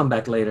 it'll come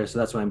back later, so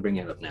that's why I'm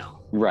bringing it up now.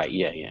 Right.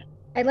 Yeah. Yeah.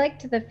 I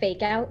liked the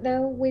fake out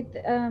though. With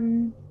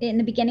in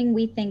the beginning,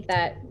 we think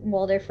that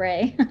Walder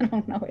Frey, I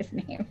don't know his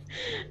name.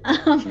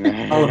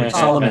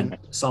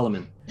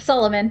 Solomon.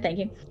 Solomon, thank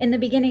you. In the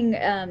beginning,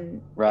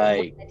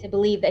 Right. to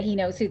believe that he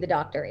knows who the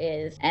doctor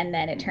is, and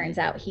then it turns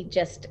out he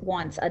just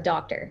wants a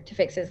doctor to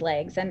fix his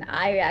legs. And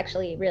I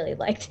actually really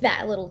liked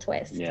that little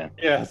twist. Yeah.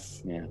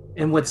 Yes. Yeah.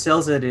 And what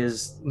sells it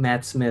is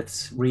Matt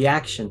Smith's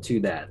reaction to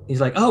that. He's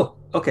like, "Oh,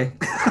 okay."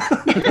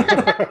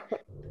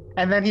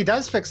 And then he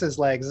does fix his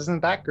legs.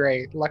 Isn't that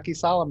great? Lucky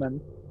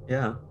Solomon.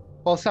 Yeah.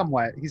 Well,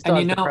 somewhat. He still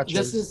And has the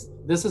crutches.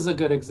 this is a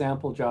good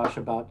example, Josh,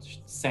 about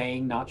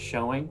saying, not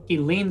showing. He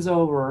leans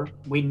over.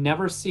 We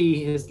never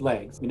see his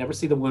legs. We never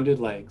see the wounded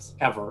legs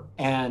ever.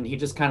 And he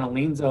just kind of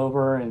leans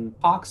over and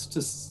talks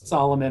to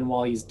Solomon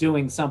while he's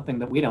doing something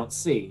that we don't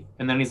see.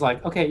 And then he's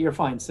like, "Okay, you're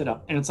fine. Sit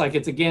up." And it's like,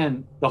 it's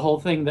again, the whole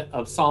thing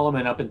of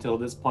Solomon up until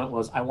this point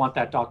was, I want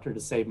that doctor to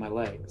save my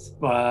legs.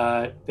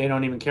 But they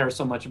don't even care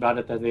so much about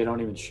it that they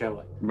don't even show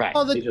it. Right.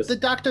 Well, He just- the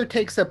doctor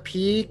takes a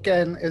peek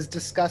and is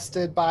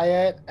disgusted by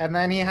it, and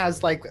then he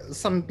has like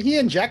he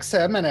injects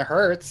him and it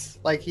hurts.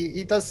 Like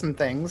he does some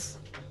things.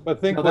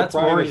 But think No, what that's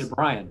Brian Rory is- to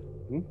Brian.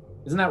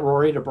 Isn't that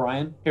Rory to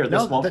Brian? Here, this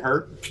No, won't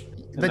hurt.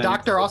 And The then-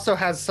 doctor also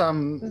has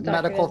some The doctor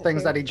medical does it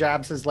things too. that he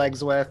jabs his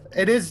legs with.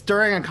 It is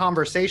during a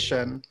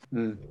conversation.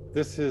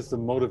 This is the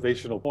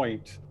motivational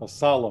point of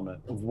Solomon,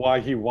 of why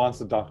he wants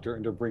the doctor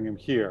and to bring him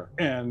here.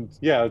 And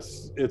yeah,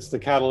 it's the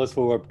catalyst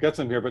for what gets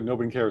him here, but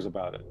nobody cares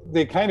about it.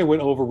 They kind of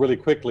went over really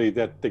quickly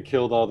that they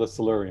killed all the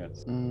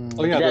Silurians.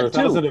 Oh yeah, there are That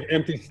too. thousands of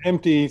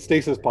empty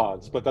stasis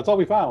pods, but that's all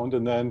we found.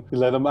 And then he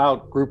let them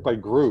out group by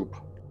group.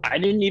 I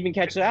didn't even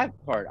catch that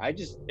part.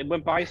 It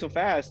went by so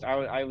fast.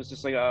 I was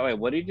just like, oh, wait,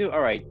 what did he do?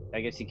 All right,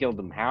 I guess he killed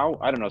them. How?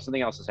 I don't know.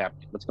 Something else is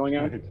happening. What's going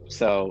on? Right.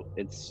 So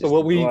it's just So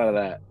what a lot of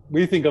that.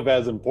 we think of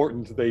as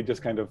important, they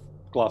just kind of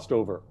glossed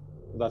over.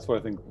 That's why I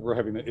think we're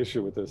having an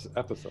issue with this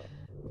episode.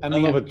 I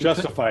don't know if it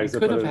justifies it,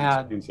 but it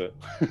explains it.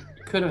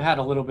 Could have had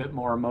a little bit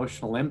more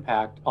emotional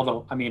impact.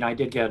 Although, I mean, I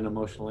did get an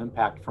emotional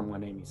impact from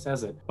when Amy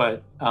says it.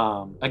 But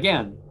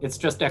again, it's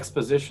just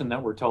exposition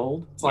that we're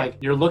told. It's like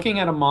you're looking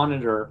at a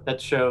monitor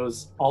that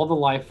shows all the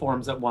life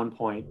forms at one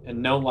point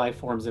and no life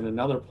forms in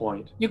another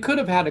point. You could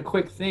have had a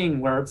quick thing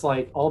where it's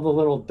like all the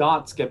little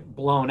dots get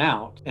blown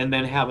out and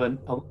then have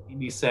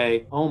you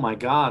say, "Oh my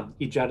God,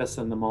 he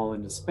jettisoned them all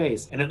into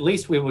space." And at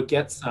least we would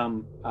get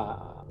some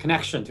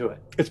connection to it.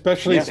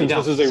 Especially Yeah, since they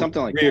this don't. is a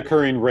Something like that.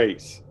 reoccurring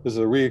race. This is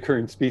a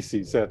reoccurring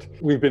species that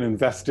we've been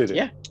invested in.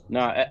 Yeah.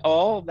 No,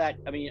 all of that.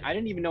 I mean, I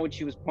didn't even know what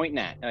she was pointing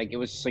at. Like, it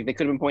was just like they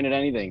could have been pointing at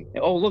anything.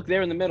 Oh, look,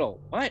 they're in the middle.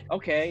 What?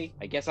 Okay.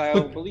 I guess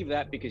I'll believe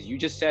that because you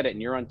just said it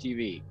and you're on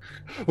TV.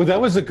 Well, that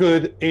was a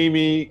good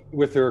Amy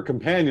with her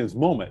companions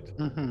moment.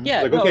 Mhm.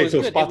 Yeah. Like, no, it okay, was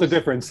so good. spot It the was-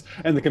 difference.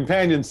 And the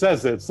companion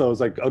says it. So it's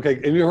like, okay,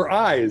 in her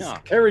eyes, No.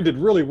 Karen did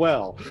really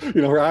well.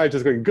 You know, her eyes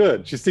just going,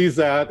 good. She sees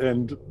that.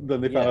 And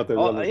then they found out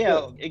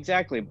that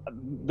exactly.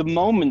 The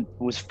moment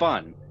was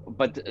fun.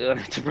 But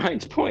to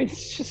Brian's point,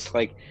 it's just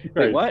like, wait,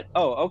 Right. what?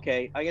 Oh,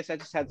 okay. I guess I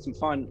just had some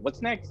fun.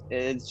 What's next?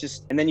 It's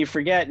just, and then you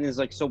forget, and it's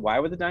like, so why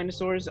were the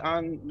dinosaurs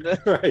on the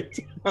Right.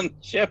 on the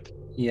ship?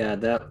 Yeah,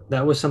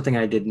 that was something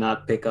I did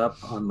not pick up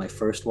on my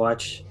first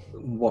watch.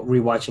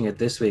 Rewatching it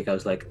this week, I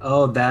was like,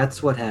 oh,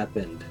 that's what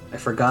happened. I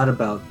forgot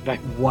about Right.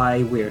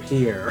 why we're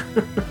here.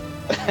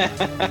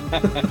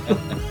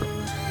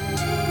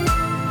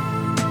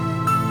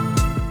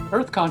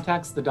 Earth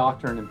contacts the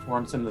doctor and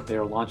informs him that they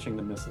are launching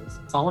the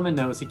missiles. Solomon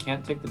knows he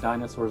can't take the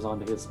dinosaurs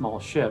onto his small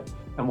ship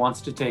and wants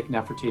to take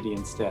Nefertiti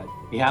instead.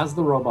 He has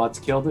the robots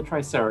kill the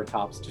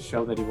Triceratops to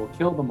show that he will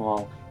kill them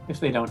all if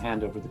they don't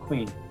hand over the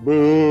queen.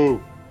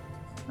 Boo.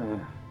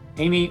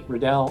 Amy,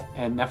 Riddell,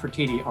 and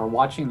Nefertiti are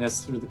watching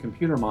this through the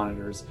computer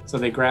monitors, so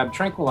they grab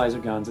tranquilizer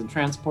guns and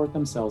transport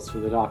themselves to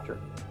the doctor.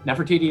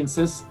 Nefertiti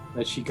insists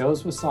that she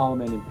goes with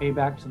Solomon and pay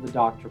back to the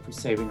doctor for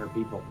saving her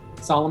people.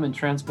 Solomon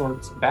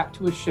transports back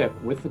to his ship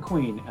with the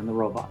queen and the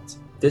robots.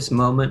 This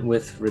moment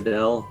with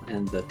Riddell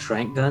and the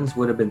trank guns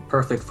would have been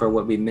perfect for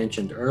what we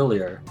mentioned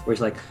earlier, where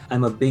it's like, I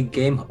was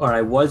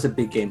a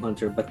big game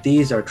hunter, but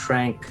these are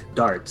trank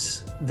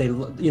darts.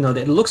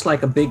 It looks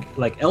like a big,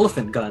 like,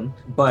 elephant gun,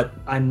 but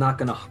I'm not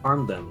gonna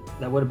harm them.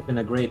 That would have been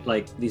a great,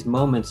 like, these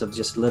moments of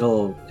just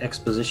little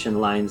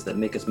exposition lines that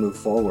make us move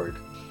forward.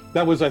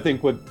 That was, I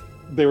think, what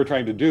they were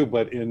trying to do,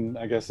 but in,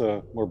 I guess,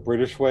 a more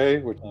British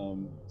way.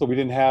 So we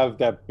didn't have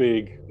that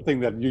big thing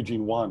that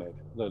Eugene wanted,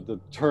 the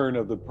turn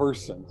of the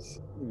persons.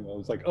 it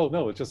was like, oh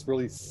no, it's just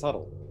really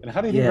subtle. And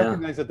how did he Yeah.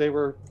 recognize that they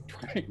were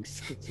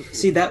Tranks?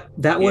 See, that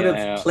would Yeah.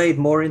 have played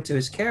more into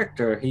his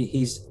character.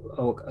 He's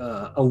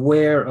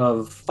aware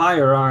of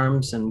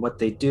firearms and what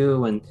they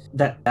do, and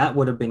that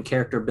would have been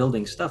character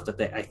building stuff that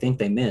I think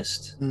they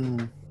missed.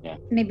 Hmm.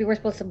 Maybe we're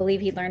supposed to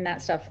believe he learned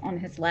that stuff on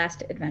his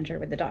last adventure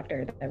with the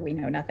Doctor that we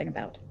know nothing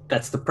about.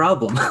 That's the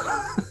problem.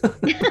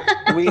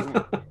 We,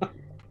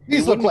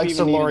 These look wouldn't like have even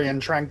Silurian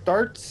trank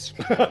darts.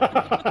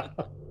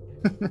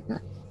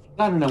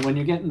 I don't know, when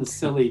you're getting the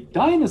silly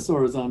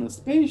dinosaurs on a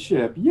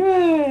spaceship,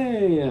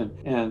 yay!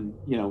 And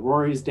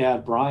Rory's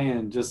dad,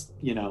 Brian, just,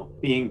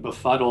 being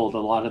befuddled a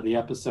lot of the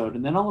episode.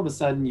 And then all of a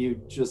sudden you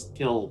just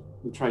kill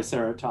the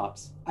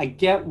Triceratops. I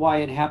get why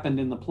it happened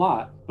in the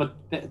plot, but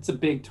it's a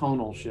big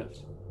tonal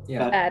shift.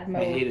 Yeah. Bad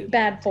I hate mode, it.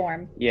 bad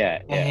form.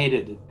 Yeah, I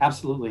hated it.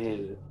 Absolutely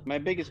hated it. my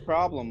biggest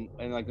problem,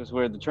 and like this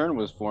where the turn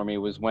was for me,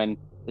 was when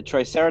the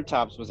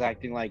Triceratops was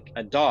acting like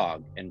a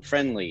dog and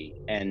friendly,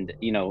 and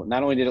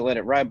not only did it let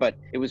it ride, but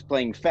it was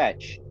playing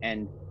fetch.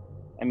 And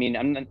I mean,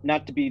 I'm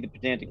not to be the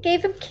pedantic,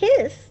 Gave him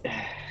kiss.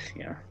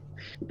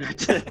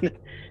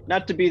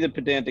 not to be the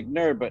pedantic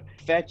nerd, but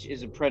fetch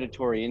is a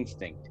predatory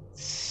instinct.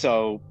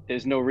 So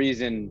there's no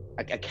reason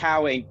a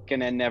cow ain't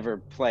gonna never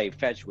play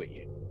fetch with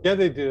you. Yeah,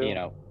 they do.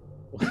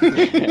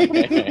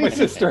 My My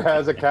sister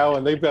has a cow,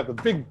 and they've got the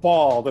big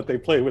ball that they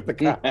play with the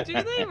cow.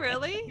 Do they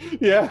really?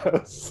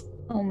 Yes.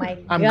 Oh my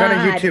god. I'm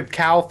gonna YouTube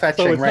cow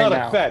fetching So it's right not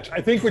now. a fetch.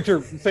 I think what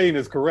you're saying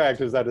is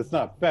correct, is that it's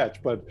not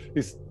fetch, but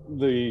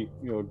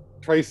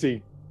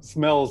Tracy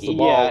smells the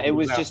ball. Yeah, it and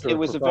was is just, after it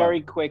was for a fun.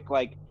 very quick,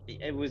 like,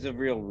 it was a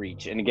real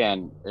reach. And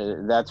again,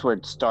 that's where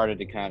it started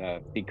to kind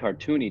of be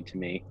cartoony to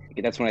me.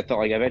 That's when I thought,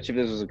 like, I bet you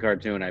if this was a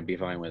cartoon, I'd be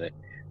fine with it.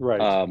 Right.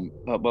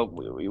 But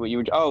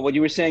what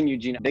you were saying,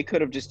 Eugene, they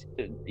could have just,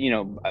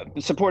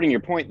 supporting your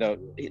point though,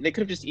 they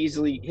could have just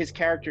easily, his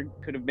character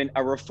could have been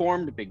a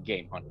reformed big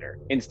game hunter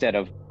instead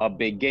of a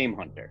big game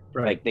hunter.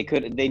 Right. Like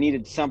they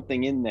needed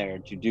something in there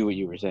to do what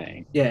you were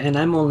saying. Yeah, and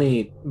I'm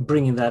only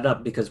bringing that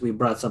up because we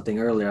brought something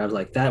earlier. I was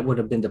like, that would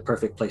have been the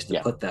perfect place to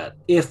Yeah. put that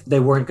if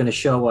they weren't going to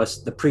show us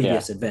the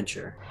previous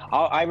adventure.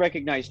 I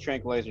recognize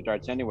tranquilizer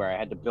darts anywhere. I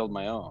had to build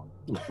my own.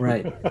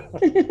 Right.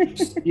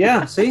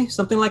 Yeah, see?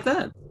 Something like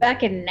that.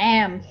 Back in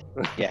Nam.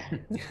 Yeah.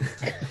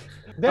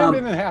 That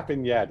didn't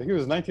happen yet. He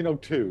was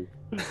 1902.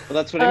 Well,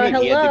 that's what I mean.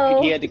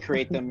 Hello. He had to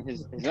create them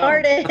his own.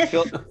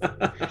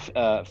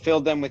 TARDIS.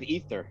 Filled them with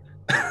ether.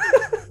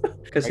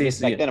 Because I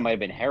guess back then it might have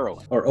been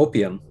heroin. or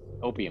opium.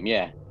 Opium,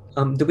 yeah.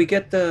 Did we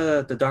get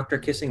the doctor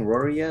kissing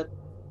Rory yet?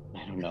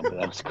 I don't know, but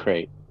that was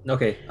great.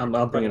 Okay,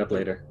 I'll bring it up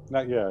later.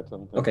 Not yet. I don't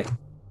think. Okay.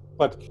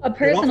 But A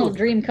personal also-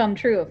 dream come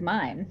true of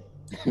mine.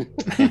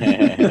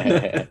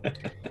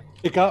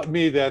 it got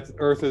me that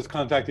Earth is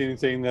contacting and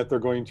saying that they're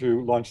going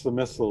to launch the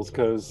missiles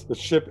because the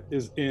ship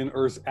is in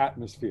Earth's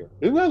atmosphere.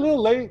 Isn't that a little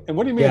late? And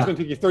what do you mean Yeah. it's going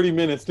to take you 30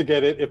 minutes to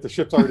get it if the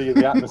ship's already in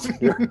the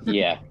atmosphere?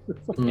 Yeah.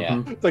 Yeah.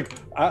 Mhm. It's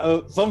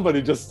like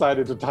somebody just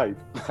decided to type,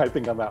 I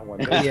think, on that one.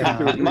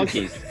 Yeah.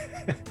 Monkeys.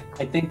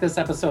 I think this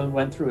episode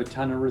went through a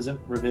ton of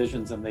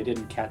revisions and they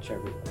didn't catch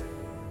everything.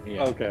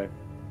 Yeah. Okay.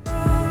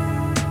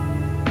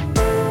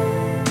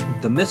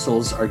 The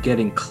missiles are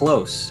getting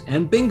close,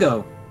 and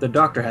bingo! The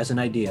doctor has an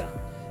idea.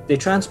 They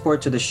transport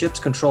to the ship's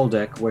control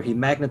deck where he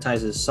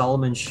magnetizes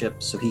Solomon's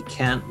ship so he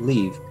can't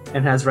leave,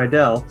 and has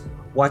Rydell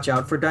watch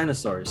out for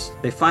dinosaurs.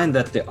 They find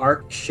that the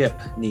Ark ship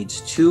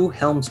needs 2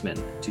 helmsmen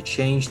to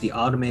change the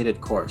automated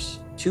course.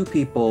 2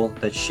 people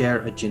that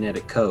share a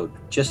genetic code,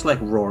 just like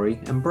Rory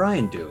and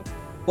Brian do.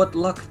 What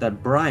luck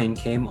that Brian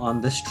came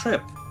on this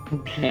trip.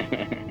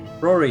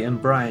 Rory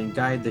and Brian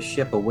guide the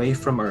ship away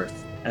from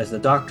Earth as the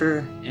doctor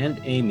and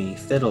Amy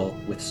fiddle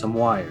with some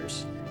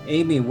wires.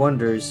 Amy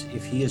wonders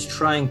if he is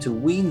trying to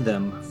wean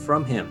them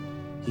from him.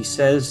 He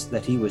says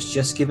that he was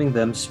just giving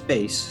them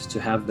space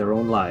to have their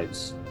own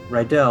lives.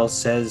 Rydell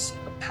says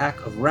a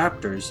pack of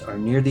raptors are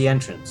near the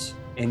entrance.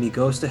 Amy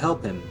goes to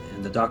help him,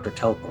 and the doctor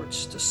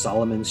teleports to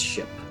Solomon's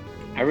ship.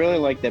 I really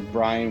like that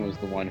Brian was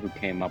the one who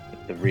came up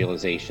with the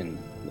realization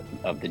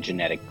of the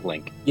genetic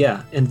link.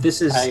 Yeah, and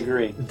this is I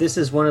agree. This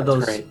is one of That's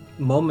those great.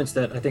 moments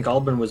that I think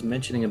Alban was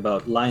mentioning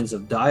about lines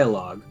of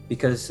dialogue,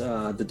 because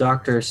the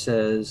doctor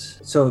says,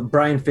 so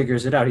Brian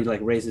figures it out. He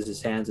like raises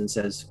his hands and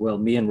says, well,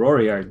 me and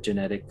Rory are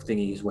genetic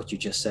thingies, what you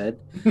just said.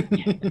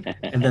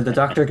 And then the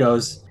doctor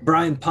goes,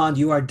 Brian Pond,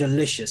 you are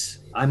delicious.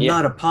 I'm Yeah.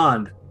 not a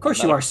pond. Of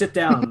course you are. Sit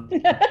down.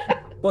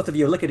 Both of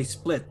you, lickety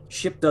split.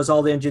 Ship does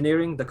all the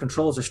engineering. The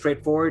controls are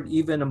straightforward.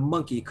 Even a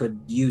monkey could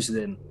use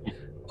them.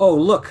 Oh,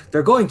 look,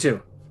 they're going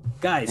to.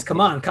 Guys,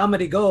 come on,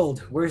 comedy gold.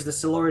 Where's the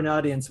Silurian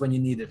audience when you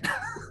need it?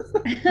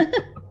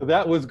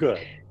 That was good.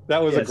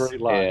 That was Yes. a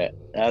great line. Yeah,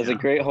 that was Yeah. a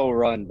great whole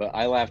run, but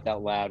I laughed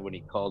out loud when he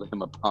called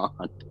him a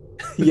pond.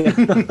 Yeah.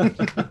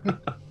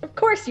 Of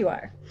course you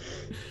are.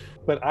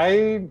 But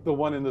I, the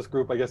one in this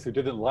group, I guess, who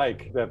didn't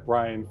like that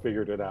Brian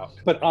figured it out.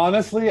 But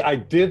honestly, I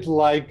did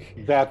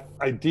like that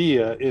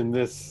idea in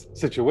this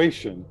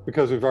situation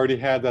because we've already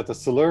had that the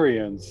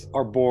Silurians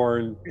are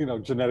born,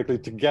 genetically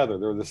together.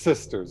 They're the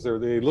sisters.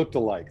 They looked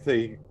alike.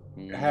 They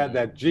had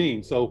that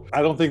gene. So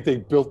I don't think they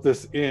built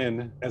this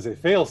in as a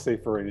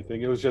failsafe or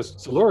anything. It was just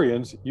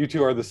Silurians, you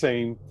two are the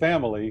same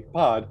family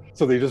pod.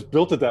 So they just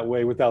built it that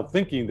way without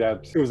thinking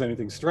that it was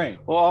anything strange.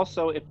 Well,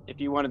 also, if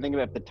you want to think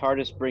about it, if the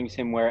TARDIS brings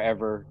him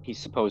wherever he's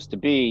supposed to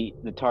be,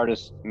 the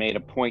TARDIS made a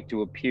point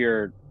to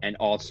appear and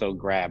also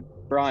grab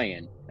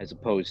Brian, as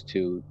opposed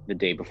to the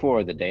day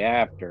before, the day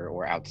after,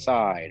 or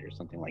outside, or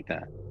something like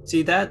that.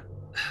 See that?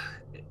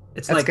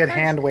 It's That's like good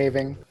hand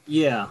waving.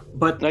 yeah,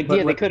 but Like, but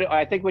yeah, they what- could.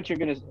 I think what you're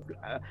gonna.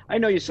 I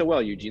know you so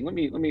well, Eugene. Let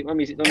me guess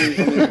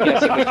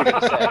at what you're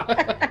gonna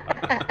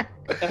say.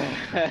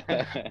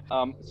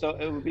 So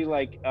it would be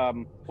like,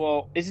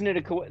 well, isn't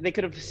it they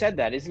could have said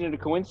that? Isn't it a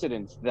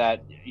coincidence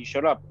that you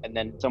showed up and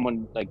then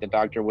someone like the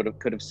doctor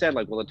could have said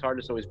like, well, the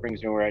TARDIS always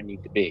brings me where I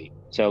need to be.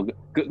 So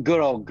good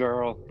old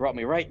girl brought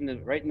me right in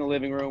the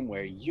living room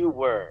where you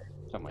were.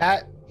 Something like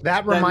that.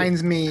 That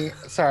reminds me.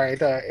 Sorry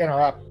to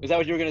interrupt. Is that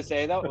what you were gonna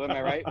say though? Am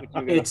I right? What you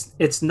were gonna-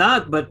 it's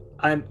not, but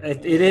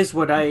it is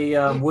what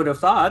I would have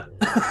thought.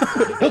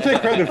 He'll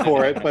take credit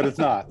for it, but it's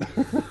not.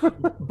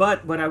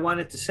 But what I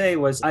wanted to say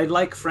was I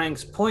like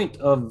Frank's point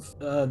of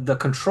the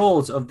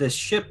controls of this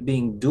ship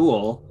being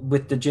dual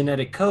with the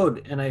genetic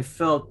code, and I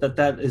felt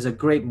that is a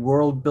great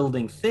world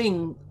building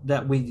thing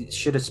that we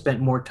should have spent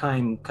more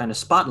time kind of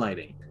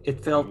spotlighting.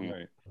 It felt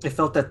Right. I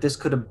felt that this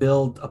could have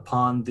built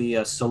upon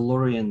the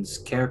Silurian's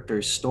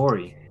character's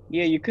story.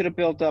 Yeah, you could have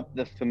built up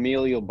the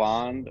familial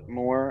bond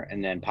more,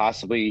 and then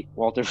possibly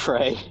Walter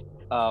Frey.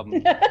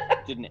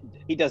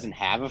 He doesn't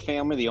have a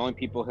family. The only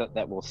people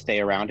that will stay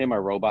around him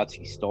are robots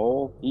he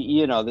stole.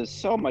 You know, there's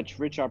so much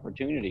rich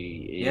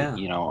opportunity. Yeah.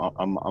 You know,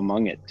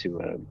 among it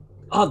to.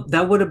 Oh,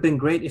 that would have been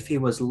great if he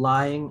was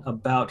lying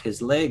about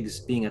his legs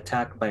being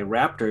attacked by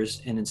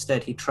raptors, and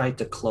instead he tried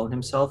to clone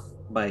himself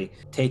by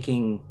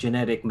taking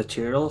genetic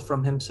material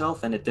from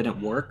himself, and it didn't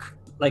work.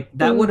 Like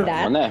that Ooh, would have,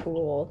 Won that. that's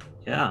cool.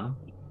 yeah.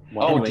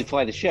 Oh, Anyway. to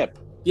fly the ship.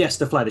 Yes,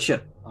 to fly the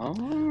ship. Oh,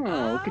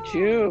 look at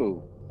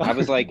you. I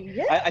was like,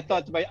 Yeah.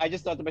 I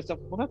just thought to myself,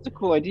 well, that's a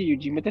cool idea,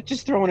 Eugene, but that's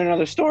just throwing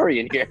another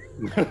story in here.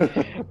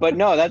 But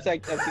no, that's a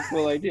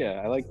cool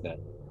idea. I like that.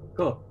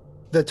 Cool.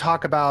 The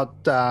talk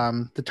about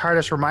the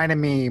TARDIS reminded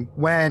me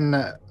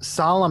when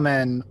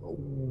Solomon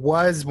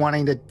was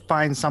wanting to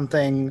find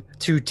something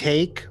to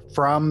take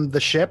from the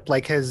ship,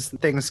 like his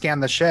thing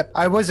scanned the ship.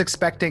 I was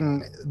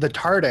expecting the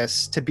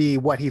TARDIS to be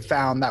what he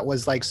found that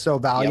was like so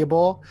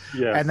valuable.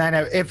 Yes. And then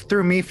it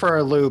threw me for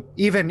a loop,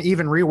 even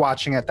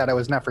rewatching it, that it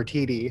was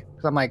Nefertiti.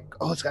 Because I'm like,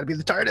 oh, it's got to be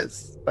the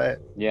TARDIS. But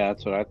Yeah,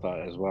 that's what I thought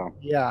as well.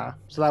 yeah,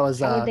 so that was,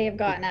 How would they have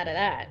gotten out of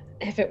that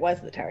if it was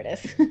the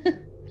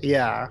TARDIS?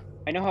 yeah.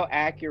 I know how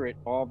accurate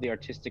all the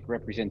artistic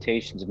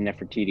representations of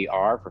Nefertiti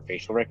are for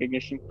facial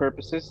recognition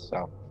purposes.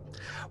 So,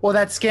 Well,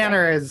 that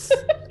scanner it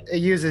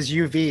uses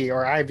UV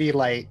or IV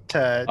light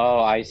to, oh,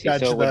 I see.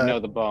 Judge So it would the- know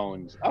the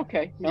bones.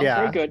 Okay, no, Yeah.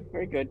 very good,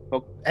 very good.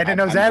 Well, and it I'm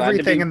knows glad to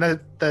everything be- in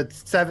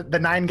the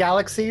 9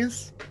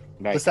 galaxies,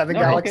 Right. the 7 No,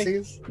 okay.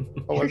 galaxies.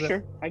 What Sure, was it?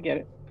 sure, I get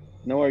it.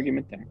 No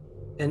argument there.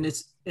 And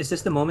is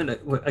this the moment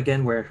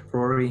again where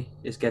Rory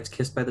gets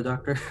kissed by the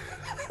doctor?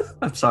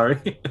 I'm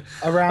sorry.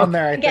 Around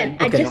there, I Again,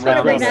 think. I just want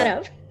to bring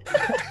around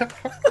that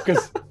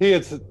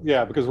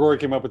up. Because Rory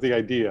came up with the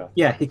idea.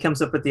 Yeah, he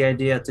comes up with the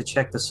idea to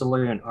check the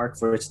Silurian Ark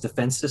for its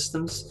defense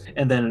systems,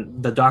 and then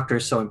the Doctor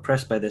is so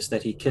impressed by this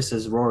that he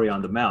kisses Rory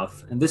on the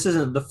mouth. And this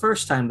isn't the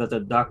first time that the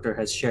Doctor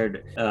has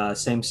shared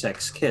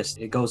same-sex kiss.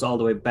 It goes all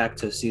the way back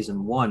to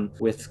season 1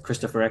 with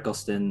Christopher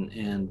Eccleston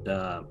and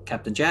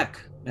Captain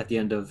Jack at the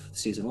end of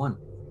season 1.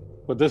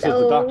 But this is the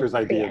So doctor's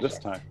idea this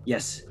creative. time.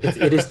 Yes,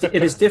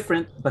 it is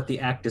different, but the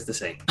act is the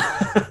same.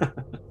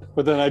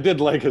 But then I did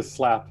like his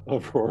slap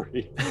of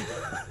Rory.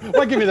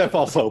 Why give me that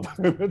false hope?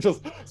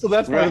 Just so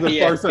that's part of the Right,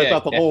 yeah, farce I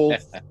thought the whole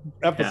yeah.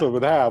 episode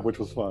would have, which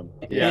was fun.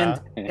 Yeah.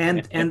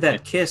 And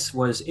that kiss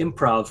was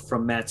improv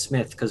from Matt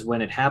Smith, because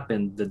when it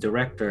happened, the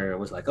director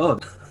was like, "Oh,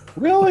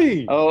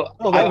 Really? Oh,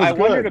 Oh, that was I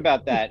wondered good.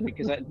 about that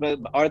because but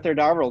Arthur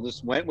Darvill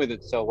just went with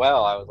it so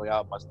well. I was like,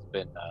 oh, it must have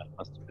been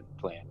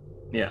planned.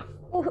 yeah."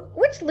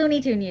 Which Looney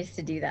Tune used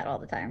to do that all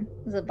the time?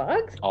 Was it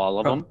Bugs? All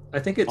of them. I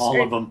think it's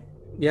All of them.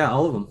 Yeah,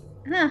 all of them.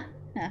 Huh.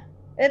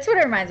 That's what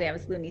it reminds me of,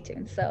 is Looney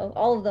Tunes. So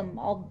all of them,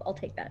 I'll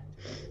take that.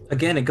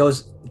 Again, it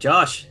goes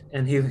Josh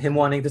and him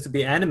wanting this to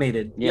be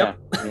animated. Yeah.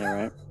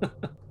 Yeah. Right.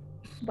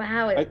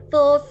 Wow, it's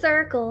full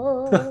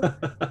circle.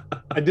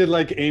 I did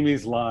like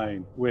Amy's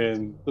line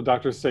when the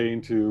doctor's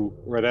saying to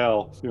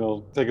Redell,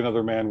 take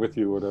another man with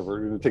you, whatever.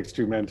 And it takes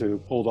 2 men to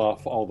hold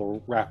off all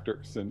the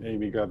raptors. And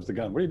Amy grabs the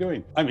gun. What are you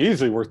doing? I'm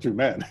easily worth 2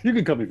 men. You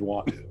can come if you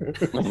want.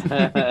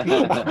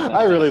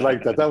 I really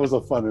liked that. That was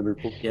a fun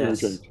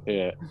Yes. interchange.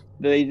 Yeah.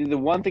 The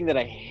one thing that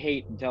I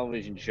hate in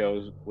television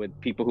shows with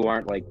people who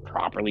aren't like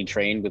properly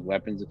trained with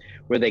weapons,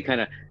 where they kind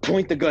of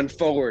point the gun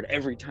forward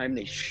every time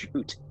they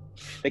shoot.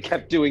 They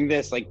kept doing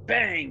this, like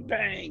bang,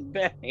 bang,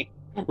 bang.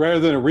 Rather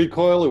than a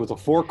recoil, it was a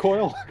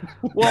four-coil.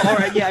 Well, all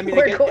right, yeah, I mean,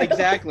 Recoil.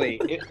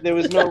 exactly. There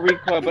was no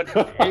recoil, but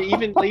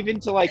even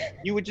to like,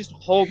 you would just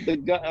hold the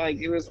gun, like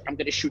it was. I'm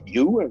gonna shoot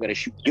you. I'm gonna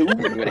shoot you. I'm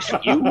gonna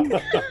shoot you.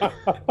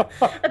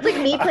 That's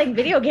like me playing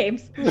video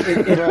games.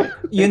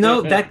 You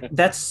know,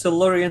 that's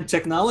Silurian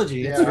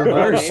technology. It's Yeah.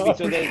 reversed. Maybe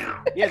so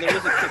there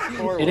is a kick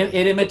forward.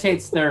 It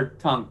imitates their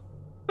tongue.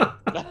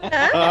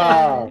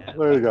 Ah,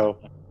 there you go.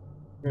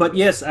 But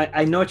yes,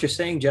 I know what you're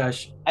saying,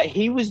 Josh.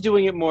 He was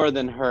doing it more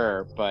than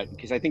her, but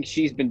because I think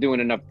she's been doing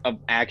enough of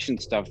action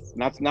stuff,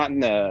 not in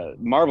the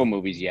Marvel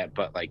movies yet,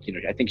 but like, you know,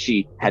 I think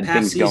she had past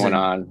things season. going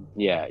on.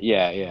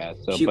 Yeah.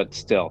 So, She- but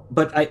still,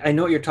 But I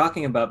know what you're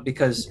talking about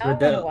because I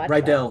wanna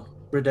watch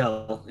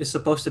Riddell is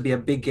supposed to be a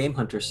big game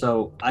hunter,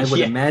 so I would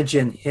Yeah.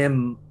 imagine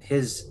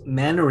his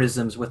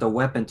mannerisms with a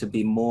weapon to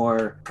be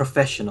more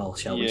professional,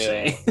 shall we Yeah.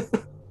 say?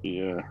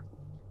 yeah.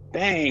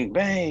 Bang,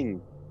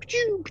 bang.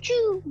 Pachoo,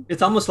 pachoo.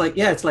 It's almost like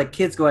it's like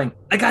kids going,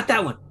 "I got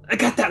that one. I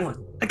got that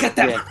one. I got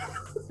that Yeah.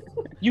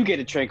 one." You get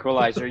a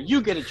tranquilizer.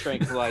 You get a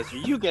tranquilizer.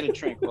 You get a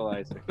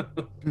tranquilizer.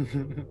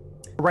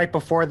 Right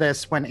before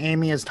this, when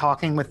Amy is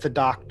talking with the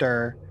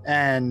doctor,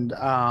 and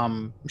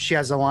she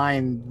has a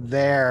line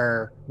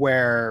there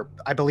where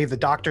I believe the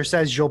doctor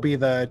says, "You'll be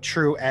the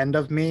true end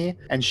of me,"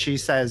 and she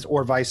says,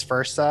 "or vice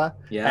versa."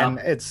 Yeah. And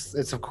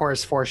it's of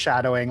course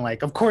foreshadowing,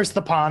 like, of course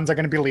the pawns are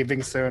going to be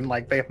leaving soon,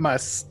 like they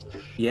must,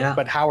 Yeah.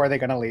 but how are they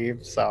going to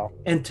leave? So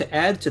And to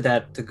add to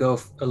that, to go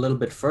a little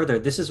bit further,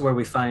 this is where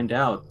we find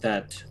out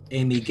that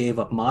Amy gave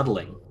up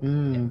modeling.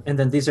 And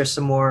then these are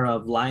some more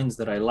of lines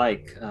that I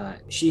like.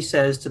 She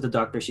says to the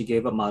doctor she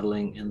gave up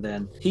modeling, and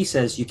then he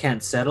says, "You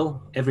can't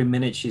settle." Every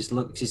minute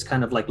she's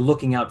kind of like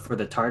looking out for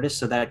the TARDIS.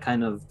 So that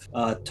kind of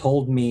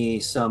told me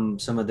some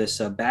of this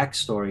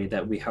backstory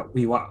that we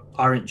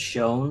aren't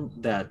shown.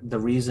 That the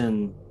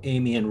reason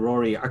Amy and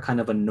Rory are kind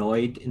of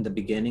annoyed in the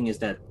beginning is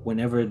that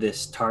whenever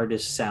this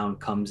TARDIS sound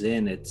comes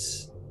in,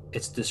 it's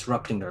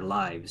disrupting their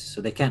lives,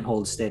 so they can't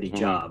hold steady Mhm.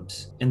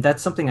 jobs. And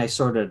that's something I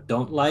sort of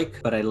don't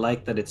like, but I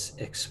like that it's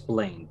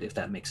explained, if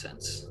that makes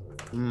sense.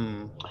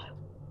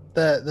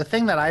 the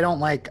thing that I don't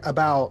like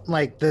about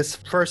like this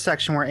first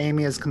section where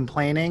Amy is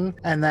complaining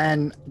and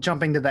then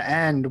jumping to the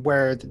end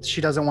where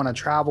she doesn't want to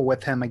travel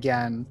with him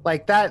again,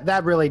 like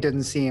that really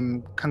didn't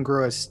seem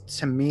congruous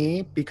to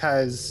me,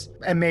 because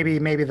and maybe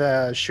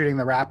the shooting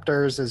the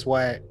raptors is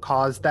what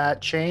caused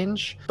that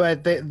change,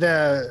 but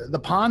the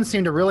pawns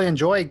seem to really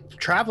enjoy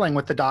traveling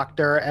with the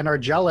doctor and are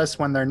jealous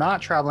when they're not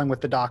traveling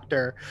with the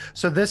doctor.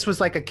 So this was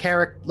like a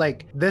character,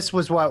 like this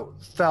was what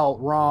felt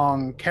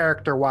wrong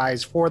character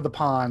wise for the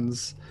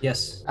pawns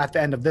Yes. at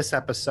the end of this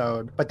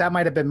episode, but that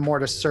might have been more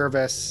to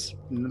service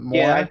more.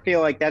 Yeah, I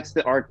feel like that's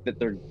the arc that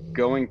they're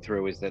going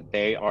through, is that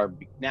they are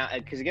now,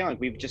 because again, like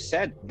we've just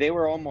said, they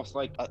were almost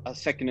like a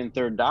second and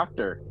third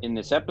doctor in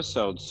this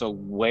episode. So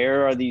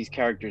where are these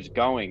characters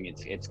going?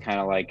 It's kind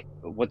of like,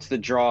 what's the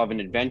draw of an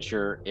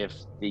adventure if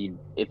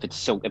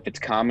it's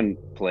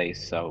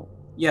commonplace? So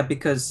Yeah,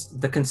 because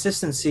the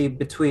consistency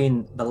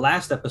between the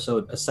last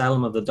episode,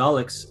 Asylum of the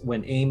Daleks,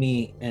 when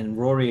Amy and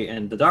Rory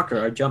and the doctor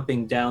are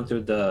jumping down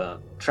through the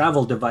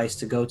travel device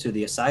to go to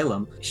the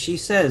asylum, she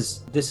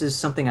says, "This is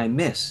something I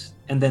miss."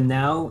 And then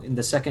now in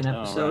the second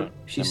episode, right.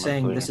 she's That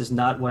saying, must be- "This is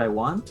not what I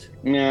want."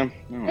 yeah,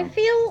 I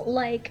feel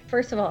like,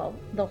 first of all,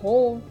 the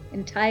whole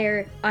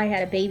entire I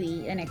had a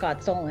baby and it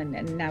got stolen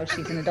and now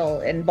she's an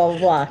adult and blah, blah,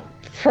 blah,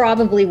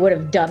 probably would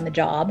have done the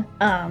job.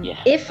 Yeah,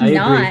 If I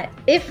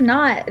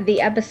not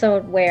the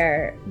episode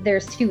where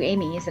there's two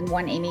Amy's and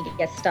one Amy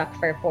gets stuck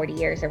for 40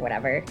 years or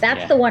whatever,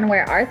 that's Yeah. the one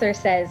where Arthur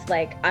says,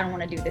 like, I don't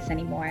want to do this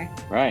anymore.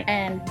 right.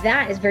 And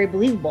that is very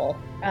believable.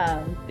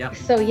 Yeah.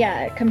 So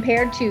yeah,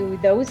 compared to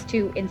those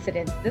two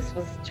incidents, this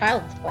was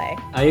child's play.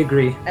 I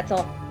agree. That's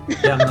all.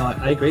 Yeah, no,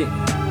 I agree.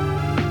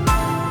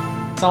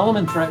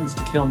 Solomon threatens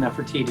to kill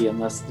Nefertiti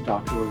unless the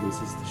Doctor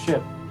releases the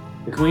ship.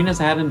 The Queen has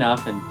had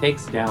enough and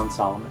takes down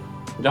Solomon.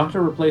 The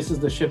Doctor replaces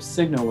the ship's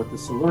signal with the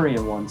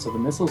Silurian one, so the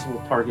missiles will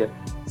target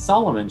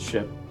Solomon's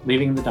ship,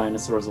 leaving the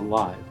dinosaurs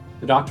alive.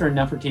 The Doctor and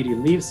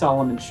Nefertiti leave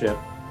Solomon's ship,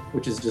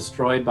 which is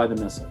destroyed by the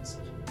missiles.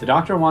 The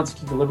Doctor wants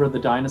to deliver the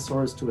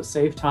dinosaurs to a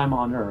safe time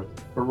on Earth,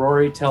 but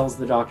Rory tells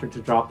the Doctor to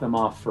drop them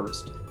off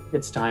first.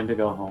 It's time to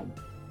go home.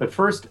 But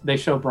first, they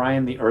show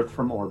Brian the Earth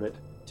from orbit.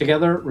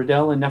 Together,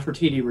 Riddell and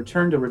Nefertiti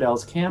return to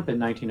Riddell's camp in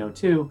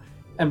 1902,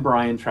 and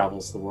Brian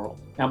travels the world.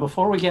 Now,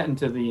 before we get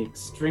into the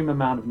extreme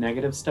amount of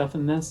negative stuff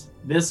in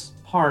this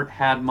part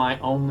had my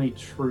only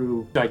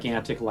true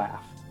gigantic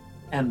laugh.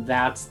 And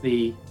that's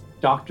the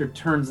Doctor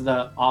turns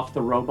off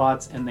the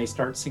robots and they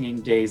start singing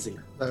Daisy.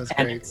 That was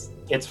And great.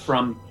 it's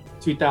from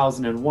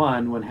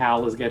 2001 when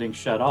Hal is getting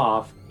shut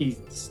off. He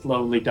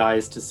slowly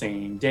dies to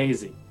singing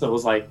Daisy. So it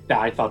was like,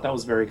 I thought that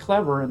was very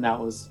clever and that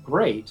was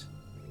great.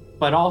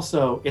 But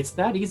also, it's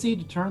that easy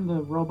to turn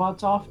the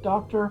robots off,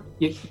 Doctor?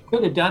 You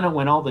could have done it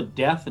when all the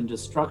death and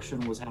destruction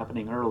was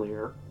happening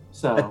earlier.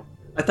 So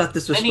I thought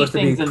this was many supposed to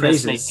things be in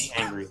this make praises. me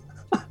angry.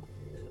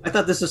 I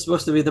thought this was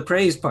supposed to be the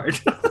praise part.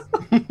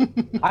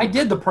 I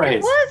did the It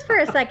praise. was for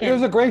a It was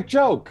second. a great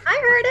joke. I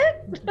heard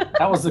it.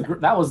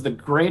 That was the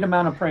great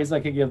amount of praise I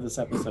could give this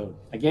episode.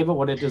 I gave it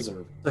what it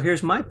deserved. So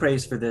here's my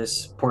praise for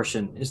this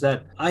portion is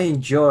that I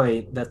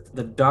enjoy that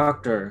the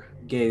doctor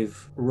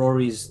gave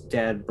Rory's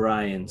dad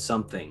Brian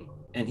something,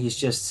 and he's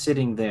just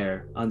sitting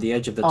there on the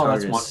edge of the Oh,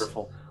 TARDIS. that's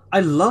wonderful. I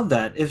love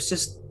that. It's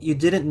just you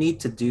didn't need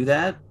to do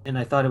that, and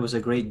I thought it was a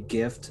great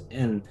gift.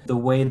 And the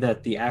way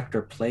that the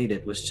actor played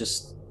it was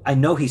just. I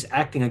know he's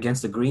acting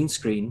against the green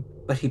screen,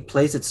 but he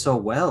plays it so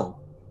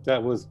well.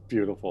 That was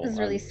beautiful. It was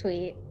really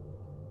sweet.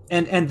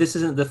 And this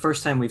isn't the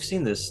first time we've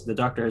seen this. The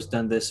Doctor has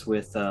done this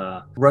with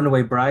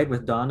Runaway Bride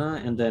with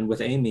Donna, and then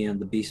with Amy and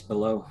The Beast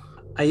Below.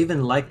 I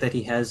even like that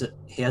he has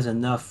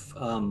enough,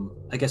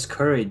 I guess,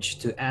 courage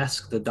to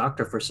ask the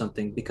Doctor for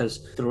something,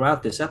 because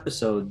throughout this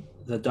episode,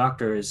 the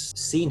Doctor has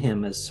seen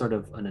him as sort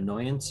of an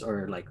annoyance,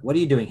 or like, what are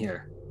you doing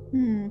here?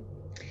 They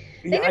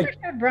never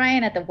showed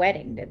Brian at the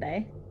wedding, did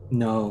they?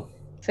 No.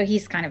 So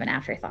he's kind of an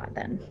afterthought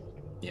then.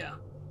 Yeah.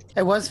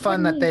 It was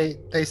fun that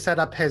they set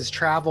up his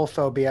travel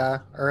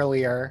phobia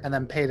earlier and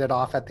then paid it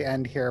off at the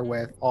end here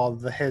with all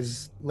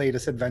his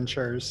latest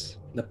adventures.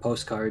 The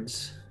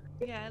postcards.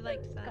 Yeah, I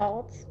liked that.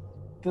 Cults.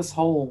 This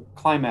whole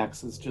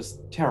climax is just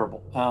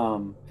terrible.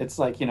 It's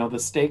like, the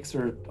stakes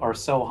are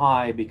so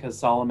high because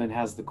Solomon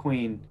has the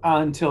queen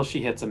until she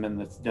hits him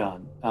and it's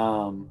done.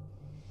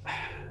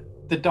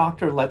 The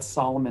Doctor lets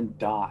Solomon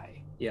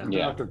die. Yeah. The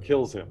Doctor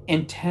kills him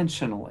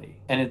Intentionally.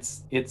 And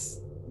it's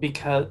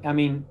because,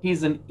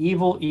 he's an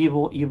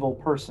evil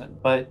person.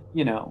 But,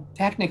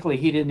 technically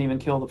he didn't even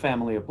kill the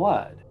family of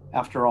blood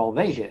after all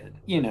they did.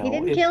 He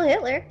didn't kill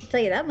Hitler, I'll tell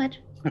you that much.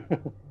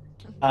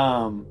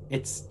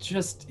 It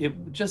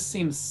just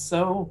seems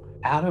so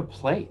out of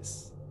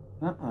place.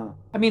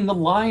 The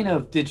line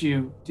of did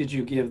you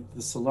give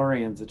the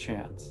Silurians a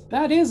chance?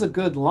 That is a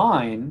good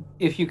line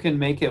if you can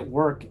make it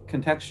work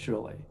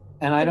contextually.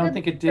 And I don't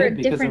think it did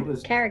because it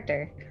was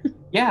character.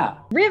 Yeah.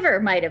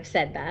 River might have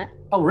said that.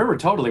 Oh, River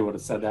totally would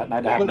have said that, and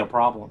I'd have no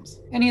problems.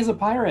 And he's a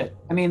pirate.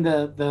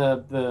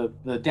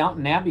 The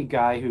Downton Abbey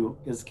guy who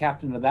is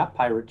captain of that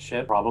pirate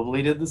ship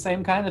probably did the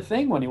same kind of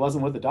thing when he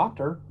wasn't with the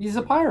Doctor. He's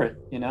a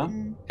pirate,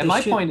 And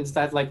my point is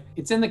that,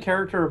 it's in the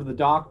character of the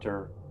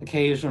Doctor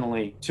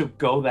occasionally to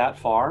go that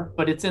far,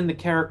 but it's in the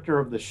character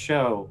of the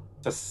show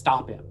to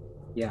stop him.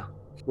 Yeah.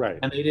 Right.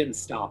 And they didn't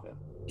stop him.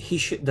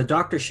 The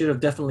Doctor should have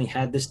definitely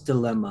had this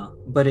dilemma,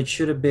 but it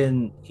should have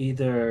been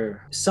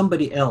either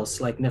somebody else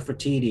like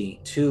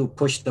Nefertiti to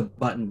push the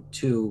button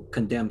to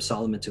condemn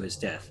Solomon to his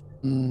death.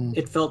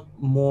 It felt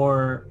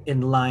more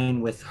in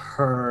line with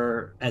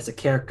her as a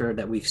character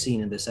that we've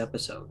seen in this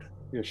episode.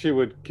 Yeah, she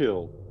would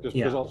kill, just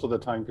because also the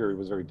time period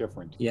was very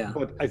different. Yeah.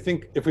 But I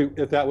think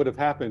if that would have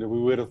happened, we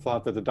would have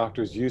thought that the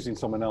Doctor's using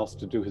someone else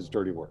to do his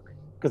dirty work.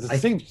 Because it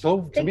seems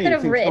so, to me, they could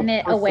have written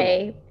it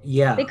away.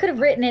 Yeah. They could have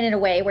written it in a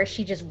way where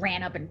she just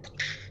ran up and...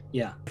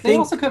 Yeah. They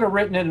also could have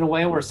written it in a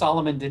way where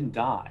Solomon didn't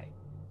die.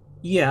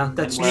 Yeah,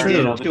 that's where, true.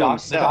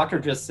 The Doctor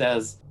just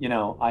says,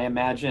 I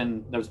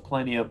imagine there's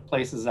plenty of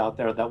places out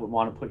there that would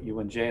want to put you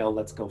in jail.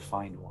 Let's go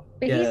find one.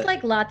 But he's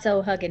like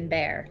Lotso hugging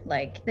bear.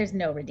 There's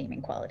no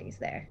redeeming qualities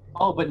there.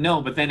 Oh, but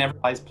then everybody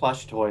buys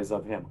plush toys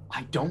of him.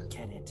 I don't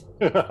get it.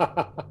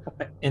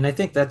 And I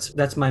think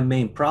that's my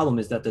main problem,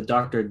 is that the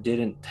Doctor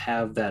didn't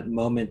have that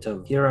moment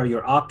of, here are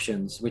your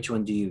options, which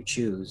one do you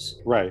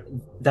choose? Right.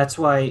 That's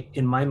why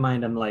in my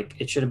mind I'm like,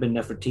 it should have been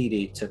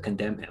Nefertiti to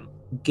condemn him,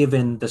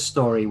 given the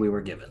story we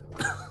were given.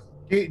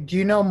 Do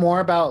you know more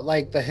about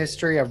the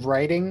history of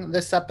writing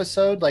this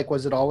episode?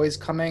 Was it always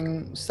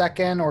coming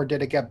second, or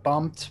did it get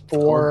bumped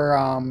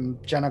for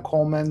Jenna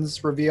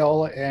Coleman's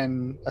reveal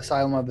in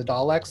Asylum of the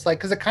Daleks?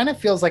 Because it kind of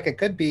feels like it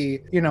could be,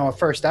 a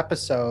first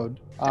episode.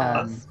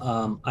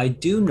 I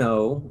do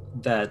know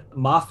that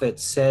Moffat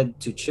said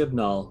to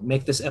Chibnall,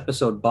 make this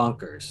episode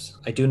bonkers.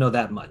 I do know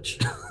that much.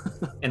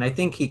 And I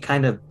think he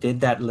kind of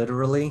did that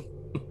literally.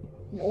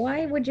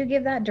 Why would you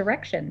give that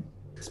direction?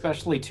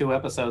 Especially 2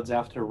 episodes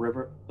after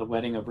the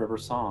wedding of River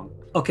Song.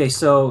 Okay,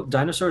 so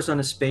Dinosaurs on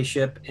a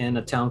Spaceship and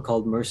A Town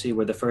Called Mercy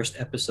were the first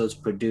episodes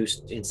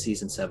produced in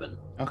season 7.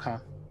 Okay.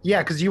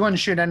 Yeah, because you wouldn't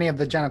shoot any of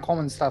the Jenna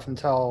Coleman stuff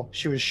until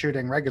she was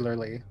shooting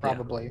regularly,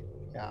 probably.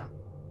 Yeah.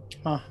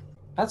 Huh.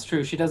 That's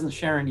true. She doesn't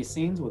share any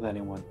scenes with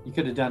anyone. You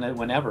could have done it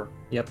whenever.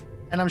 Yep.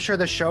 And I'm sure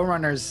the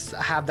showrunners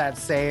have that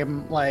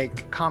same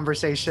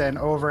conversation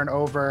over and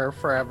over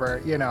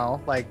forever,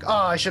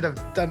 I should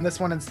have done this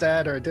one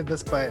instead or did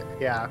this. But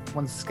yeah,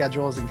 once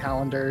schedules and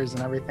calendars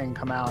and everything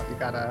come out, you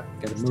gotta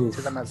move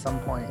to them at some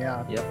point.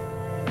 Yeah. Yep.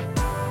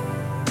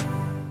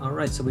 All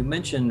right. So we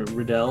mentioned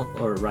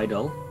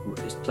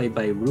Rydell is played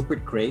by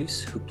Rupert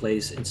Graves, who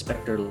plays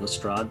Inspector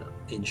Lestrade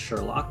in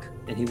Sherlock.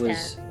 And he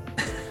was... Yeah.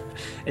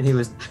 And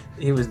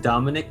he was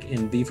Dominic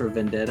in V for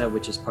Vendetta,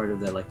 which is part of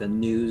the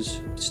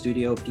news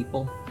studio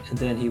people. And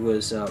then he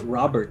was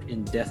Robert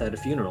in Death at a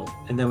Funeral.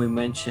 And then we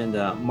mentioned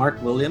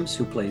Mark Williams,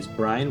 who plays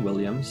Brian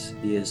Williams.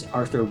 He is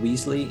Arthur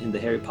Weasley in the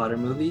Harry Potter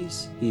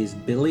movies. He's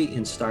Billy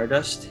in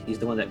Stardust. He's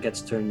the one that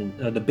gets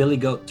the Billy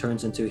Goat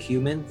turns into a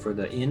human for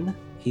the Inn.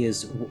 He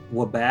is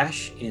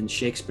Wabash in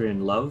Shakespeare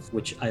in Love,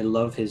 which I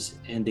love his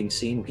ending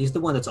scene. He's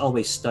the one that's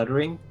always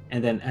stuttering,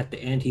 and then at the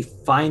end he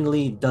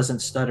finally doesn't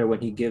stutter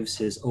when he gives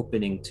his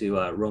opening to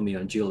Romeo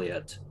and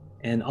Juliet.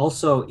 And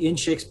also in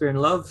Shakespeare in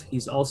Love,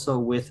 he's also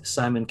with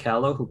Simon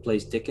Callow, who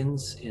plays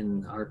Dickens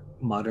in our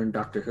modern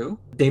Doctor Who.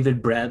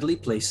 David Bradley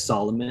plays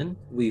Solomon.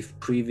 We've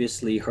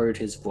previously heard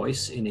his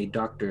voice in a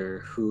Doctor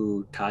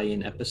Who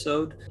tie-in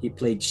episode. He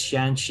played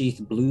Shan Sheath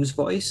Blue's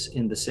voice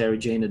in the Sarah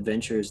Jane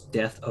Adventures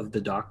Death of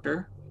the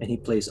Doctor. And he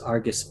plays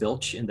Argus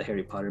Filch in the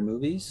Harry Potter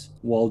movies.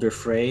 Walder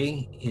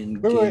Frey in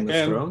Game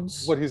of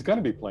Thrones. What he's going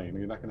to be playing,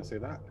 you're not going to say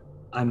that?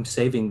 I'm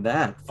saving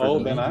that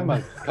for then I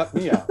might cut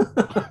me out.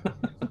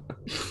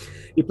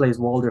 He plays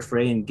Walder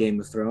Frey in Game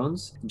of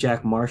Thrones,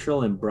 Jack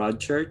Marshall in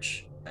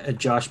Broadchurch.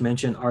 Josh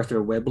mentioned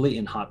Arthur Webley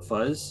in Hot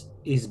Fuzz.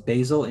 He's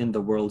Basil in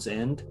The World's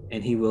End,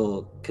 and we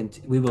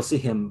will see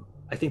him.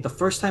 I think the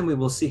first time we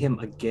will see him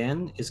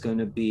again is going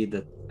to be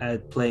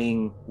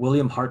playing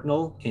William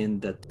Hartnell in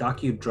the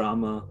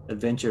docudrama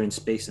Adventure in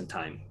Space and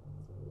Time.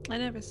 I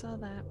never saw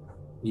that.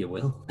 You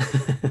will,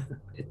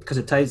 because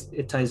it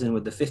ties in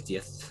with the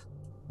 50th.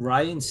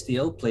 Ryan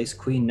Steele plays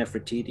Queen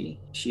Nefertiti.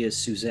 She is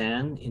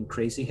Suzanne in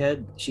Crazy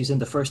Head. She's in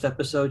the first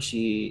episode.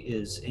 She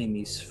is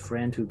Amy's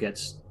friend who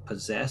gets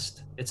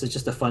possessed. It's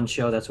just a fun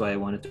show. That's why I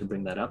wanted to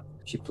bring that up.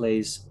 She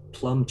plays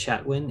Plum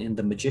Chatwin in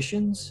The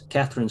Magicians.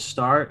 Catherine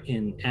Starr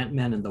in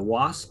Ant-Man and the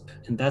Wasp.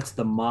 And that's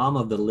the mom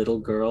of the little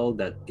girl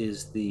that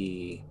is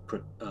the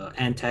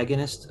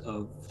antagonist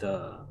of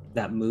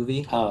that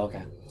movie. Oh,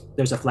 okay.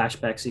 There's a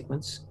flashback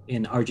sequence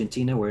in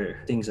Argentina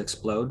where things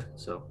explode.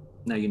 So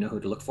now you know who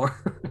to look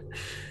for.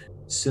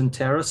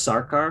 Suntara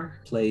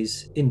Sarkar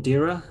plays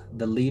Indira,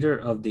 the leader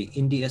of the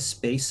India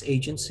Space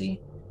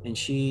Agency, and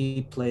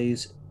she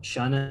plays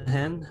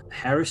Shanahan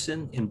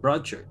Harrison in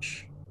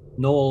Broadchurch.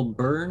 Noel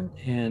Byrne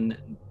and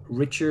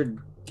Richard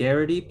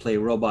Garrity play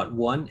Robot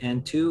 1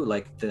 and 2,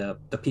 like the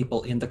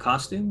people in the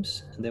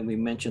costumes. And then we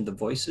mentioned the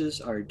voices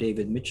are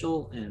David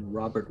Mitchell and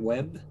Robert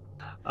Webb.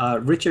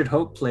 Richard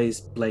Hope plays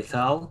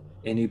Blathal,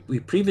 and we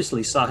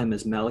previously saw him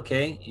as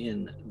Malachi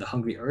in The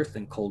Hungry Earth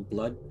and Cold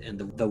Blood and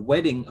the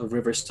Wedding of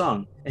River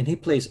Song. And he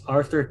plays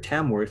Arthur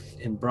Tamworth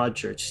in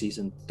Broadchurch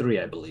season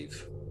 3, I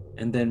believe.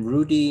 And then